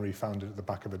friend Henry found it at the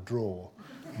back of a drawer,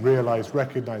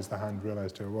 recognized the hand,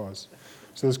 realized who it was.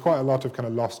 So there's quite a lot of kind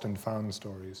of lost and found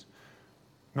stories.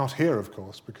 Not here, of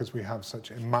course, because we have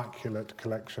such immaculate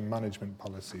collection management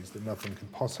policies that nothing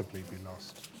could possibly be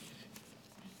lost.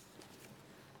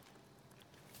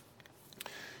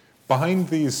 Behind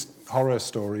these horror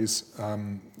stories,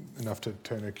 enough to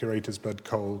turn a curator's blood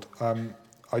cold,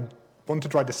 I want to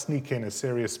try to sneak in a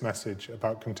serious message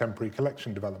about contemporary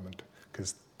collection development,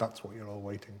 because that's what you're all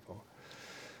waiting for.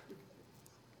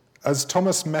 As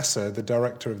Thomas Messer, the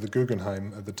director of the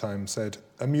Guggenheim at the time, said,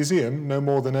 a museum, no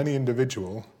more than any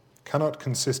individual, cannot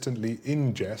consistently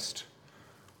ingest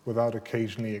without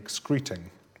occasionally excreting.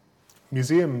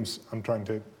 Museums, I'm trying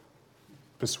to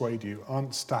persuade you,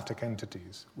 aren't static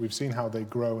entities. We've seen how they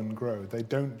grow and grow. They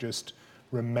don't just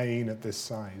remain at this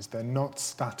size. They're not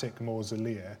static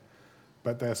mausolea,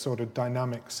 but they're sort of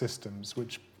dynamic systems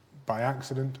which, by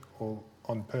accident or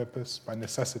on purpose, by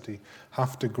necessity,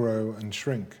 have to grow and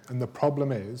shrink. And the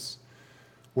problem is,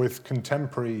 with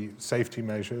contemporary safety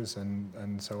measures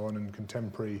and so on, and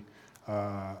contemporary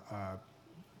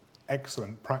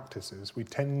excellent practices, we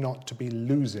tend not to be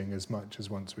losing as much as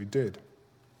once we did.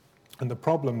 And the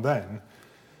problem then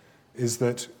is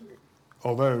that,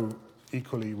 although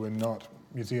equally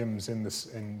museums in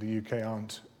the UK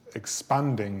aren't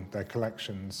expanding their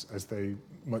collections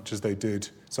much as they did.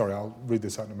 Sorry, I'll read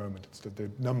this out in a moment. The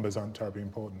numbers aren't terribly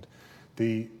important.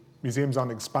 The museums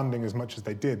aren't expanding as much as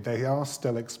they did. They are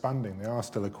still expanding. They are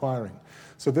still acquiring.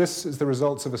 So this is the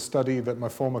results of a study that my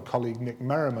former colleague Nick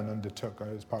Merriman undertook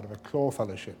as part of a Claw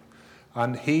Fellowship.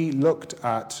 And he looked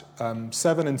at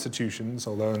 7 institutions,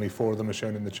 although only 4 of them are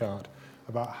shown in the chart,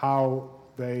 about how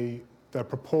their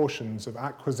proportions of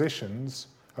acquisitions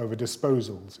over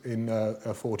disposals in a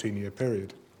 14-year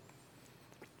period.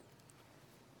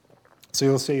 So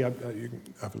you'll see, you can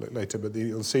have a look later, but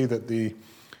you'll see that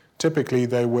typically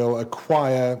they will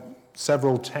acquire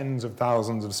several tens of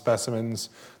thousands of specimens.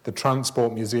 The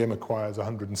Transport Museum acquires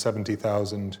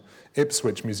 170,000.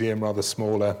 Ipswich Museum, rather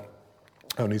smaller,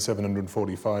 only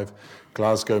 745.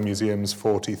 Glasgow Museum's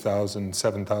 40,000,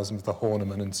 7,000 for the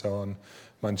Horniman and so on.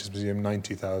 Manchester Museum,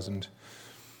 90,000.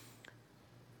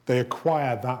 They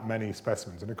acquire that many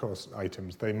specimens, and of course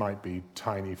items, they might be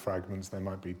tiny fragments, they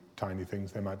might be tiny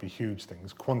things, they might be huge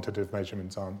things. Quantitative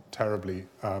measurements aren't terribly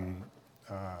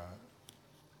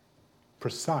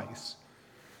precise.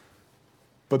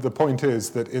 But the point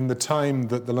is that in the time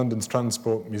that the London's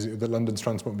Transport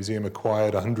Museum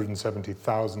acquired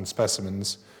 170,000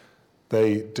 specimens,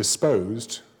 they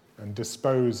disposed, and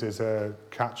dispose is a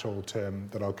catch-all term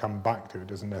that I'll come back to, it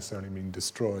doesn't necessarily mean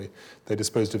destroy, they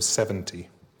disposed of 70.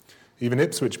 Even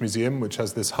Ipswich Museum, which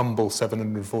has this humble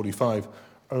 745,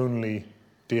 only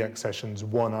deaccessions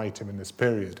 1 item in this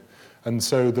period. And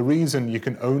so the reason you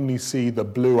can only see the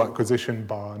blue acquisition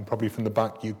bar, and probably from the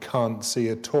back you can't see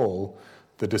at all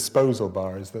the disposal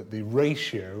bar, is that the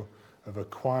ratio of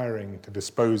acquiring to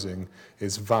disposing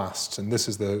is vast. And this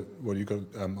is what you got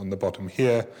on the bottom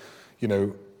here. You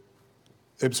know,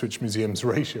 Ipswich Museum's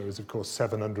ratio is, of course,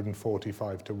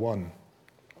 745 to 1.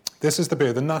 This is the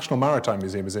period. The National Maritime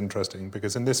Museum is interesting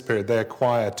because in this period they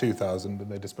acquire 2,000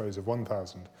 and they dispose of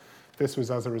 1,000. This was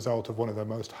as a result of one of the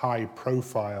most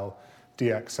high-profile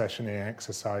deaccessioning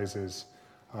exercises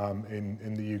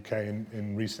in the UK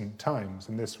in recent times.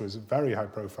 And this was very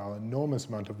high-profile, enormous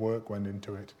amount of work went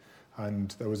into it,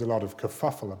 and there was a lot of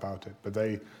kerfuffle about it. But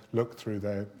they looked through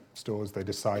their stores, they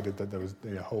decided that there was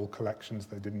whole collections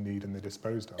they didn't need and they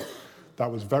disposed of. That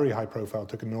was very high profile,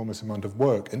 took an enormous amount of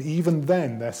work. And even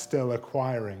then, they're still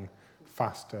acquiring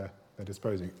faster than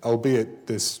disposing. Albeit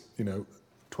this,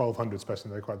 1,200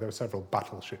 specimens they acquired, there were several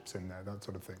battleships in there, that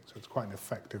sort of thing. So it's quite an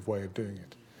effective way of doing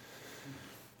it.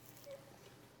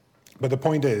 But the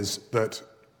point is that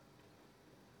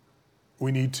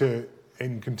we need to,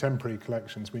 in contemporary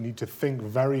collections, we need to think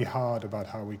very hard about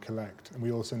how we collect. And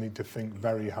we also need to think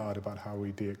very hard about how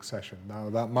we deaccession. Now,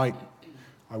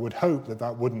 I would hope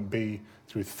that wouldn't be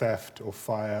through theft or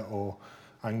fire or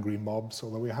angry mobs,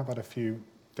 although we have had a few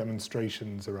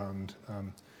demonstrations around,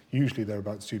 usually they're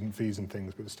about student fees and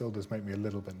things, but it still does make me a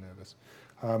little bit nervous.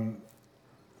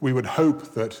 We would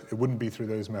hope that it wouldn't be through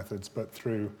those methods, but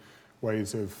through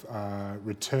ways of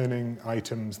returning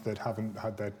items that haven't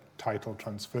had their title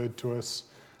transferred to us,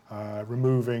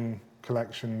 removing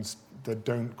collections that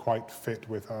don't quite fit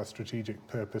with our strategic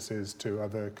purposes to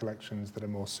other collections that are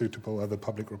more suitable, other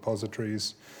public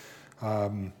repositories.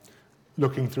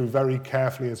 looking through very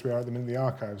carefully, as we are at the minute in the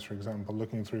archives, for example,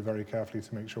 looking through very carefully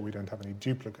to make sure we don't have any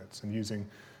duplicates and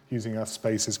using our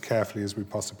space as carefully as we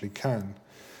possibly can.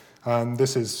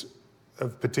 This is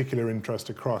of particular interest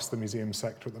across the museum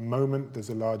sector at the moment. There's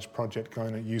a large project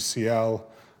going at UCL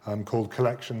called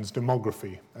Collections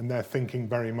Demography, and they're thinking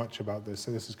very much about this.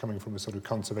 So this is coming from a sort of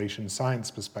conservation science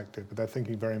perspective, but they're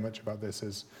thinking very much about this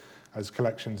as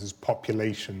collections, as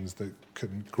populations that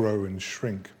can grow and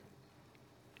shrink.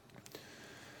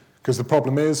 Because the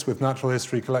problem is, with natural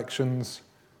history collections,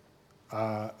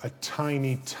 a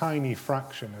tiny, tiny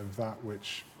fraction of that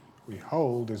which we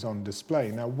hold is on display.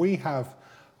 Now, we have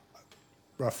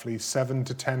roughly 7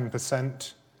 to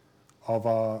 10% of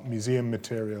our museum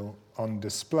material on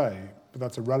display, but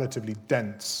that's a relatively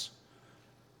dense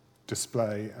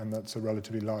display, and that's a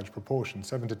relatively large proportion.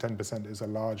 7 to 10% is a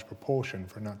large proportion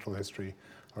for a natural history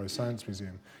or a science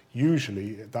museum.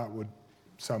 Usually,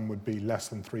 some would be less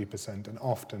than 3% and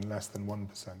often less than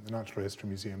 1%. The Natural History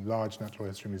Museum, large natural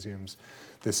history museums,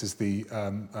 this is the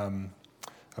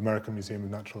American Museum of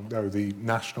the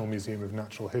National Museum of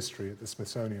Natural History at the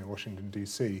Smithsonian in Washington,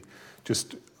 D.C.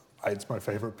 It's my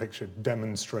favorite picture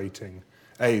demonstrating,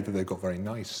 that they've got very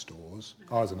nice stores.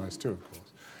 Ours are nice too, of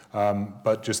course.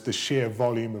 But just the sheer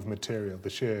volume of material, the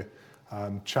sheer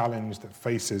challenge that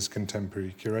faces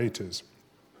contemporary curators.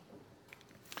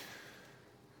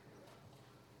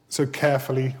 So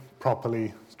carefully,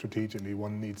 properly, strategically,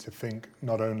 one needs to think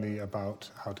not only about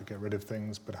how to get rid of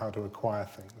things, but how to acquire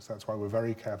things. That's why we're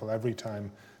very careful. Every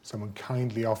time someone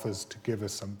kindly offers to give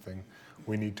us something,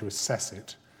 we need to assess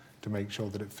it to make sure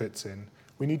that it fits in.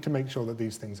 We need to make sure that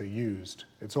these things are used.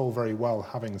 It's all very well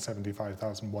having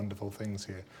 75,000 wonderful things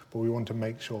here, but we want to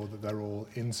make sure that they're all,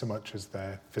 in so much as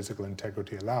their physical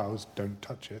integrity allows, don't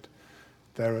touch it,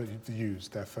 they're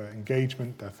used. They're for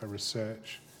engagement, they're for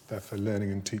research, they're for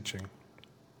learning and teaching.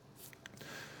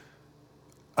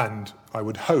 And I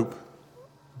would hope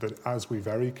that as we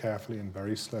very carefully and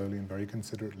very slowly and very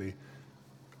considerately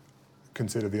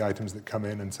consider the items that come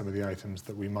in and some of the items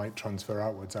that we might transfer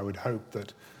outwards, I would hope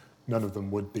that none of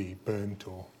them would be burnt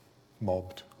or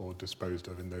mobbed or disposed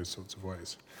of in those sorts of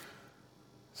ways.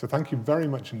 So thank you very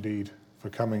much indeed for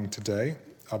coming today.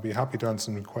 I'll be happy to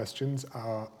answer some questions,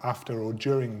 after or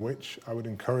during which I would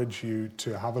encourage you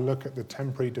to have a look at the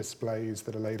temporary displays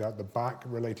that are laid out the back,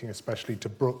 relating especially to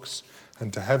Brooks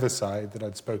and to Heatherside that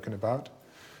I'd spoken about.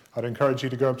 I'd encourage you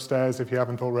to go upstairs, if you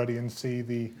haven't already, and see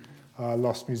the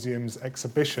Lost Museums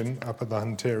exhibition up at the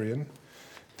Hunterian.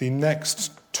 The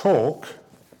next talk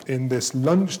in this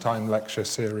lunchtime lecture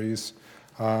series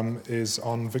is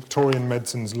on Victorian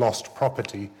medicine's lost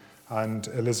property, and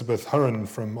Elizabeth Hurren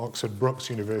from Oxford Brookes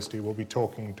University will be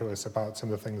talking to us about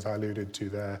some of the things I alluded to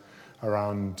there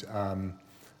around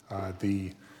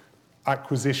the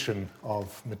acquisition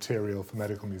of material for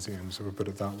medical museums, so we'll put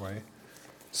it that way.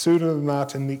 Sooner than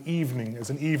that, in the evening, as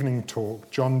an evening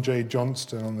talk, John J.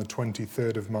 Johnston on the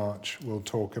 23rd of March will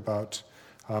talk about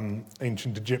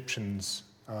ancient Egyptians,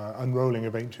 unrolling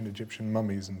of ancient Egyptian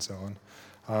mummies and so on.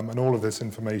 And all of this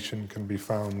information can be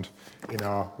found in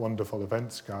our wonderful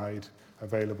events guide,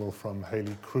 available from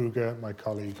Hayley Kruger, my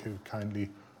colleague who kindly,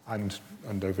 and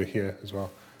over here as well,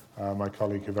 my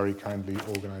colleague who very kindly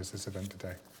organised this event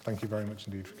today. Thank you very much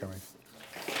indeed for coming.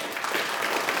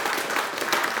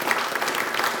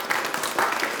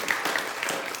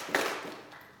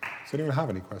 Does anyone have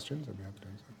any questions? I'd be happy to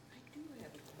answer. I do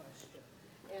have a question,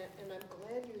 and I'm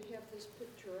glad you have this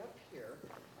picture up here.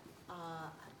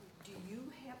 Do you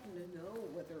happen to know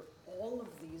whether all of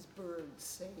these birds,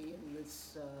 say in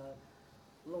this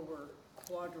lower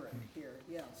quadrant here,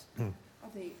 yes, are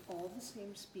they all the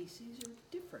same species or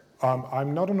different?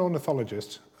 I'm not an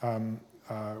ornithologist,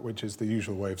 which is the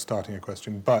usual way of starting a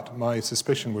question, but my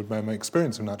suspicion would, my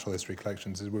experience of natural history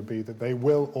collections would be that they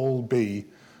will all be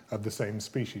of the same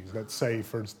species. Let's say,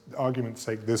 for argument's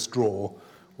sake, this drawer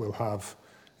will have,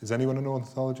 is anyone an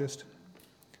ornithologist?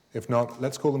 If not,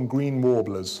 let's call them green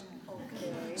warblers.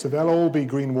 Okay. So they'll all be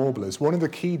green warblers. One of the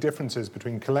key differences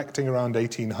between collecting around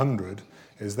 1800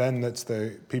 is then that's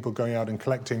the people going out and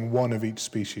collecting one of each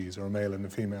species, or a male and a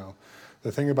female.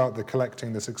 The thing about the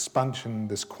collecting, this expansion,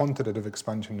 this quantitative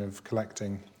expansion of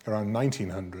collecting around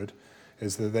 1900,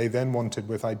 is that they then wanted,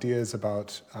 with ideas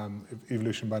about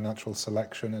evolution by natural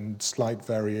selection and slight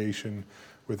variation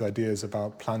with ideas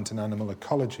about plant and animal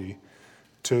ecology,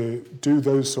 to do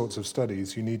those sorts of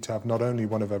studies, you need to have not only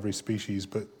one of every species,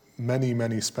 but many,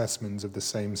 many specimens of the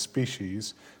same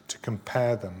species to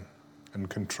compare them and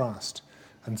contrast.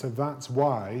 And so that's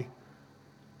why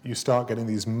you start getting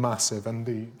these massive, and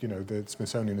the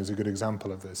Smithsonian is a good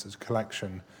example of this, as a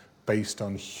collection based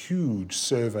on huge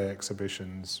survey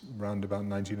exhibitions around about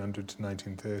 1900 to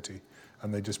 1930,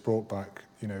 and they just brought back,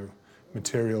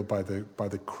 material by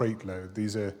the crate load.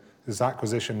 This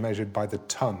acquisition measured by the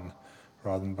ton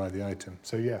rather than by the item.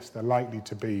 So yes, they're likely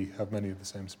to have many of the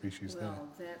same species there. Well,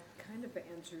 that kind of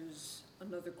answers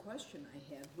another question I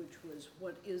had, which was,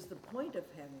 what is the point of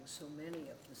having so many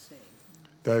of the same?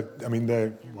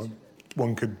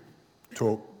 One could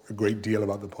talk a great deal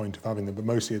about the point of having them, but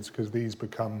mostly it's because these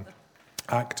become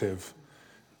active,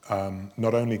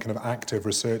 not only kind of active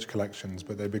research collections,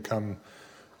 but they become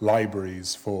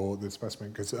libraries for the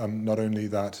specimen, because not only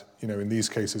that, in these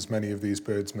cases, many of these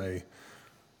birds may,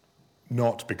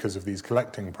 not because of these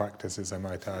collecting practices, I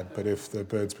might add, but if the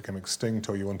birds become extinct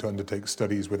or you want to undertake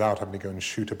studies without having to go and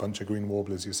shoot a bunch of green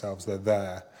warblers yourselves, they're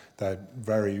there. They're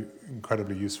very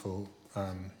incredibly useful.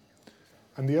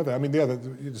 And the other,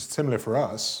 it's similar for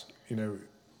us,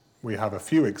 we have a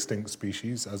few extinct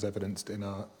species, as evidenced in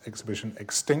our exhibition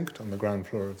Extinct on the ground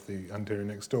floor of the Hunterian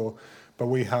next door, but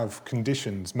we have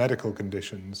conditions, medical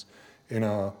conditions, in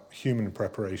our human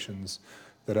preparations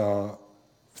that are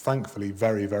thankfully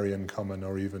very, very uncommon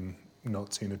or even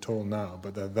not seen at all now,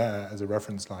 but they're there as a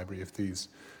reference library if these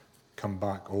come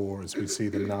back, or as we see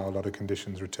them now, a lot of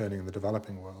conditions returning in the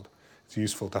developing world. It's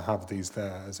useful to have these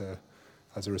there as a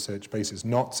research basis,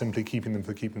 not simply keeping them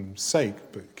for keeping them sake,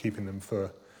 but keeping them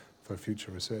for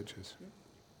future researchers. Thank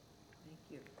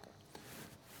you.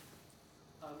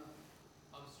 I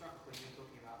was struck when you were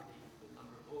talking about the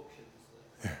number of auctions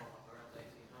that pop up around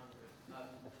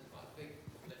 1800. There's quite a big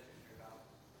literature about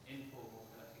informal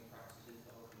collecting practices,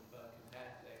 the whole kind of Burke and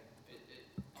Hare thing.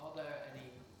 Are there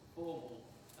any formal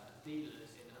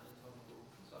dealers in anatomical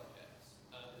subjects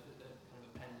that are kind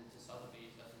of appended to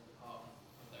Sotheby's as a department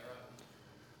of their own?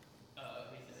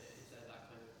 Is there that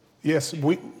kind of... Yes,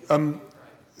 remember,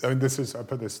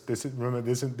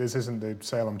 this isn't the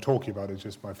sale I'm talking about, it's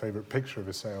just my favourite picture of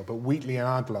a sale, but Wheatley and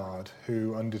Adlard,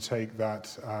 who undertake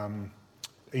that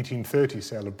 1830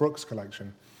 sale of Brooks'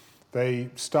 collection, they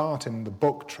start in the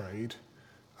book trade,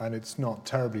 and it's not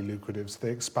terribly lucrative, so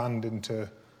they expand into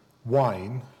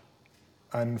wine,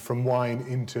 and from wine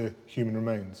into human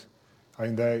remains.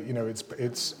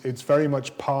 It's very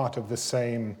much part of the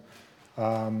same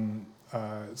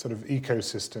sort of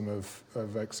ecosystem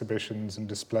of exhibitions and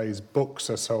displays. Books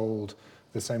are sold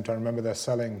at the same time. Remember, they're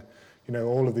selling,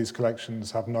 all of these collections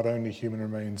have not only human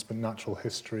remains, but natural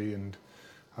history and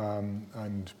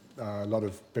a lot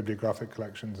of bibliographic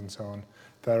collections and so on.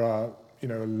 There are, a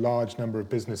large number of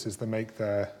businesses that make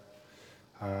their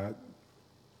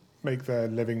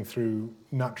living through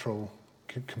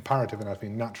comparative anatomy,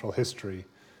 natural history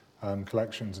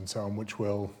collections and so on, which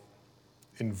will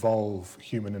involve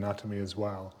human anatomy as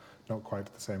well, not quite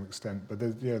to the same extent, but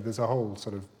there's a whole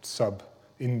sort of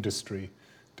sub-industry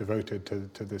devoted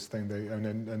to this thing.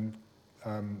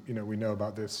 We know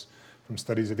about this from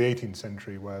studies of the 18th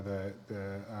century where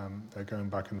they're going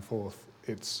back and forth.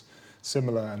 It's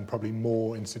similar and probably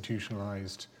more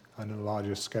institutionalized and on a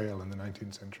larger scale in the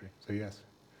 19th century. So yes.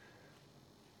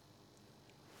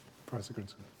 Professor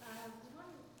Grinson. One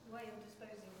way of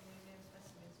disposing of museum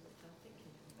specimens, which I think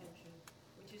you mentioned,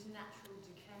 which is natural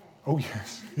decay. Oh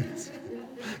yes, yes,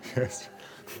 yes. Because,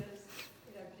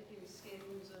 particularly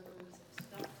skins and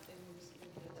stuffed things can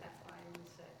be attacked by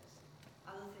insects.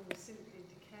 Other things simply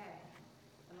decay.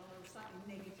 And on a slightly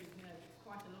negative note,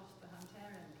 quite a lot of the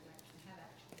Hunterian collection had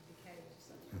actually decayed to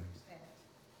such an extent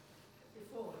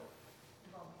before the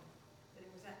bombing that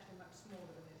it was actually much smaller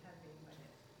than it had been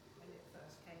when it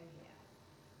first came here.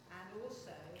 And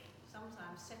also,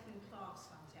 sometimes second-class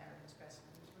Hunterian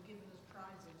specimens were given as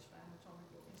prizes for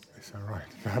anatomical research. Is that right?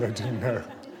 That I didn't know.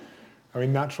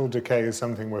 Natural decay is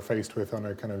something we're faced with on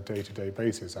a kind of day-to-day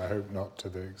basis. I hope not to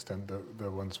the extent that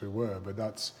the once we were, but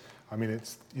that's,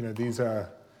 it's, these are,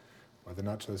 well, the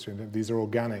natural history, these are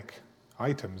organic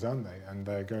items, aren't they? And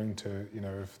they're going to,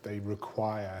 if they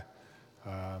require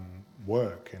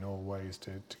work in all ways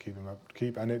to keep them up,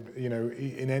 and it,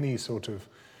 in any sort of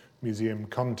museum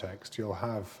context, you'll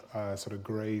have sort of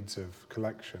grades of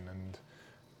collection, and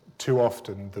too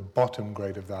often the bottom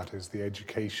grade of that is the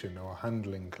education or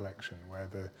handling collection, where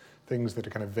the things that are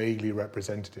kind of vaguely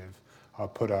representative are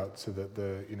put out so that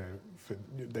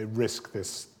they risk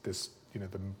this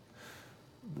the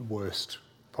worst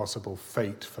possible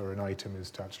fate for an item is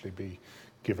to actually be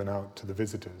given out to the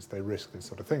visitors. They risk this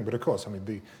sort of thing. But of course,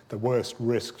 the worst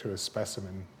risk to a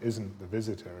specimen isn't the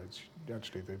visitor. It's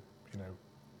actually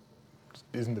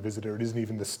isn't the visitor. It isn't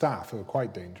even the staff, who are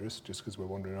quite dangerous just because we're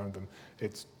wandering around them.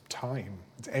 It's time.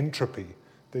 It's entropy.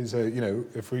 There's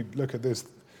if we look at this,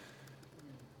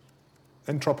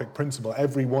 entropic principle.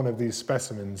 Every one of these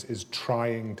specimens is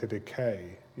trying to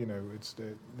decay.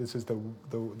 This is the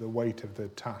weight of the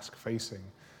task facing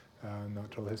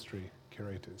natural history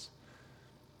curators.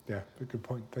 Yeah, a good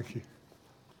point. Thank you.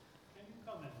 Can you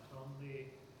comment on the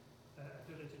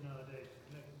ability nowadays to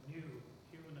collect new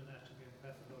human anatomy and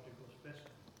pathological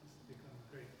specimens? This has become a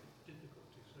great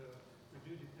difficulty, so we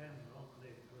do depend on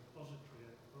the repository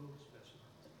of old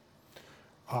specimens.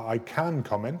 I can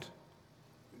comment.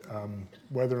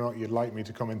 Whether or not you'd like me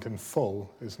to comment in full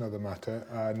is another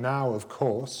matter. Now, of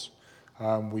course,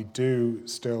 we do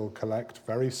still collect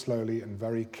very slowly and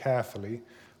very carefully.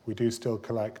 We do still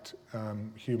collect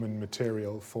human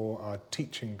material for our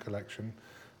teaching collection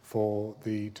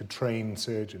to train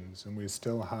surgeons, and we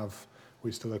still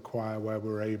acquire where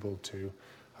we're able to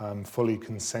fully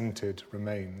consented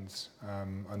remains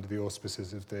under the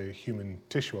auspices of the Human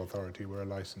Tissue Authority. We're a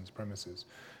licensed premises.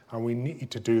 And we need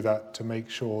to do that to make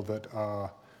sure that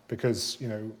because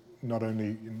not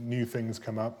only new things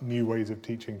come up, new ways of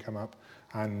teaching come up,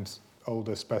 and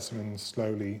older specimens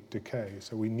slowly decay.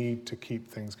 So we need to keep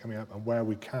things coming up, and where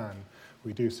we can,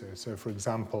 we do so. So for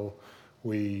example,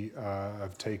 we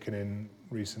have taken in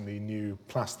recently new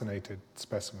plastinated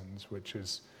specimens, which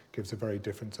gives a very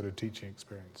different sort of teaching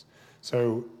experience.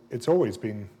 So it's always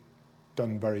been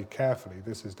done very carefully.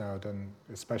 This is now done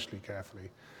especially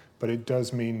carefully. But it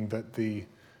does mean that the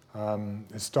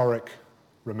historic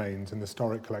remains and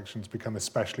historic collections become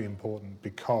especially important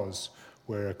because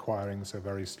we're acquiring so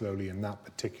very slowly in that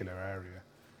particular area.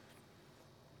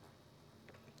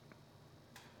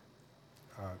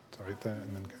 Sorry, there,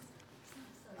 and then go.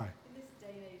 Sorry, in this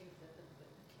day and age of the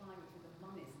climate with the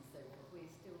mummies and so forth, we're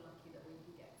still lucky that we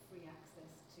can get free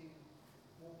access to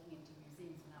walking into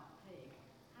museums without paying.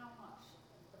 How much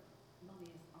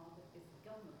money is the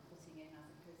government putting in as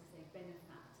opposed to, say,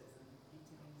 benefactors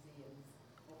into museums?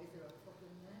 Or is there a problem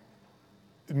there?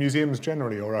 The museums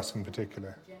generally, or us in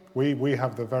particular? We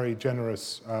have the very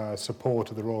generous support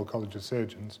of the Royal College of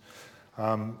Surgeons.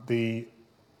 The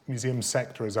museum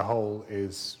sector as a whole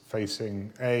is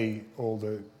facing, all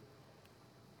the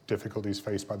difficulties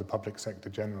faced by the public sector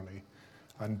generally,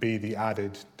 and B, the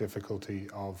added difficulty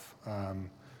of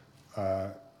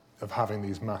having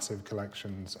these massive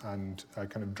collections and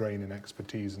kind of drain in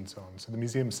expertise and so on. So the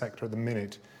museum sector at the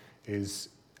minute is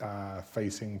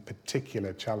facing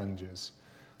particular challenges.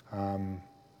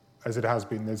 As it has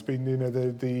been, there's been,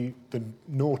 the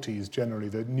noughties generally,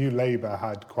 the New Labour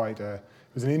had it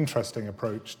was an interesting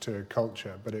approach to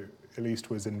culture, but it at least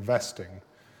was investing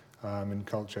in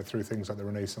culture through things like the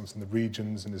Renaissance in the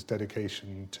regions and its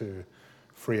dedication to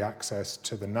free access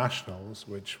to the nationals,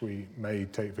 which we may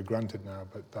take for granted now,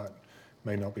 but that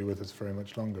may not be with us very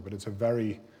much longer. But it's a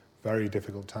very, very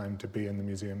difficult time to be in the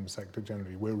museum sector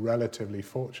generally. We're relatively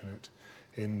fortunate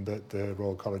in that the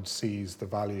Royal College sees the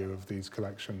value of these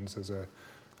collections as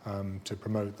to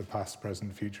promote the past,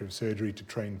 present, future of surgery, to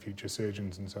train future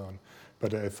surgeons and so on.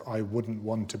 But if I wouldn't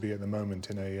want to be at the moment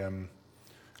in a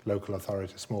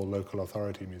small local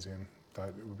authority museum, that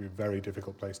it would be a very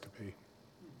difficult place to be.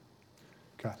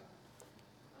 Kat?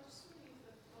 I just wonder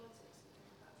if the politics of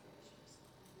repatriation is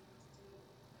something you have to deal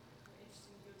with.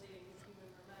 Interesting, you're dealing with human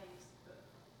remains, but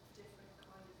different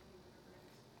kind of human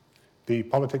remains. The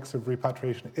politics of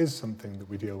repatriation is something that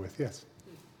we deal with, yes.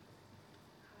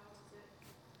 How does it?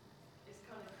 It's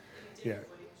kind of in a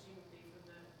different way, presumably,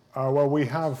 from the. Well, we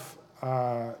have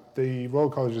the Royal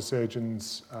College of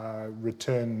Surgeons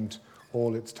returned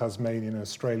all its Tasmanian and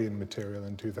Australian material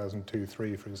in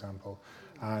 2002-03, for example,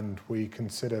 and we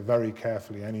consider very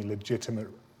carefully any legitimate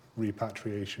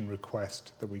repatriation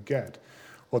request that we get.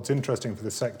 What's interesting for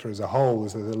the sector as a whole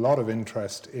is there's a lot of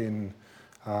interest in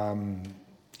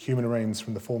human remains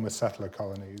from the former settler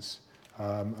colonies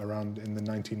around in the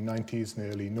 1990s and the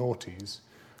early noughties.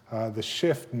 The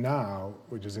shift now,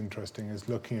 which is interesting, is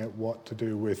looking at what to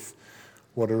do with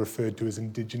what are referred to as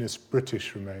indigenous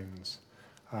British remains.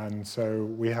 And so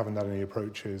we haven't had any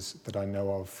approaches that I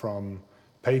know of from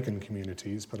pagan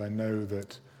communities, but I know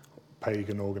that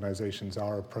pagan organizations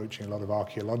are approaching a lot of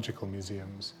archaeological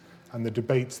museums. And the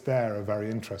debates there are very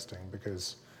interesting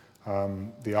because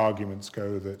the arguments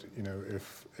go that,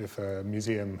 if a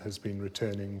museum has been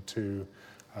returning to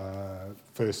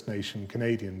First Nation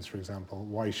Canadians, for example,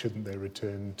 why shouldn't they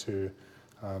return to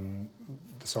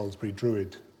the Salisbury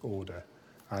Druid order?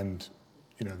 And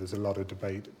there's a lot of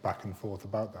debate back and forth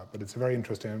about that. But it's very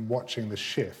interesting, and watching the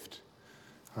shift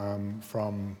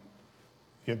from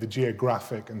the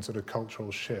geographic and sort of cultural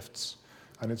shifts.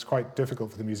 And it's quite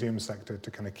difficult for the museum sector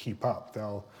to kind of keep up.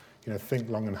 They'll think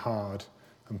long and hard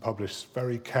and publish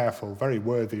very careful, very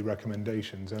worthy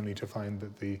recommendations, only to find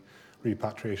that the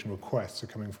repatriation requests are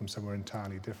coming from somewhere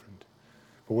entirely different.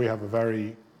 But we have a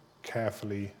very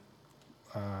carefully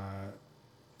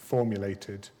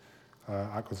formulated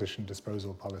acquisition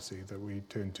disposal policy that we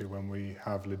turn to when we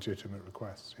have legitimate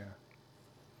requests, yeah.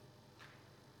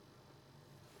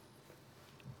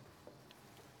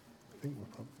 I think we're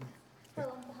probably...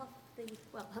 Well, on behalf of the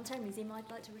Hunterian Museum, I'd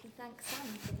like to really thank Sam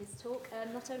for his talk,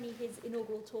 not only his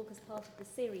inaugural talk as part of the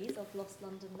series of Lost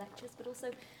London Lectures, but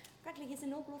also, frankly, his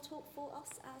inaugural talk for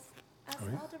us as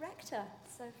our director.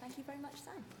 So thank you very much,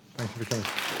 Sam. Thank you for coming.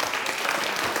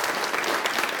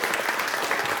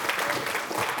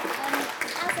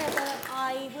 As ever,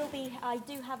 I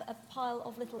do have a pile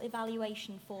of little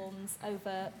evaluation forms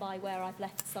over by where I've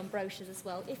left some brochures as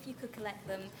well. If you could collect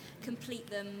them, complete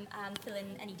them, and fill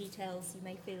in any details you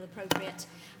may feel appropriate,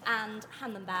 and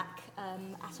hand them back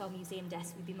at our museum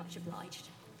desk, we'd be much obliged.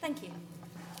 Thank you.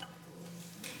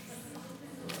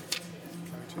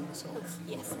 Can I turn this off?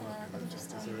 Yes, let me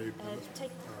just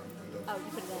take... Oh,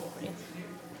 you put it there, brilliant.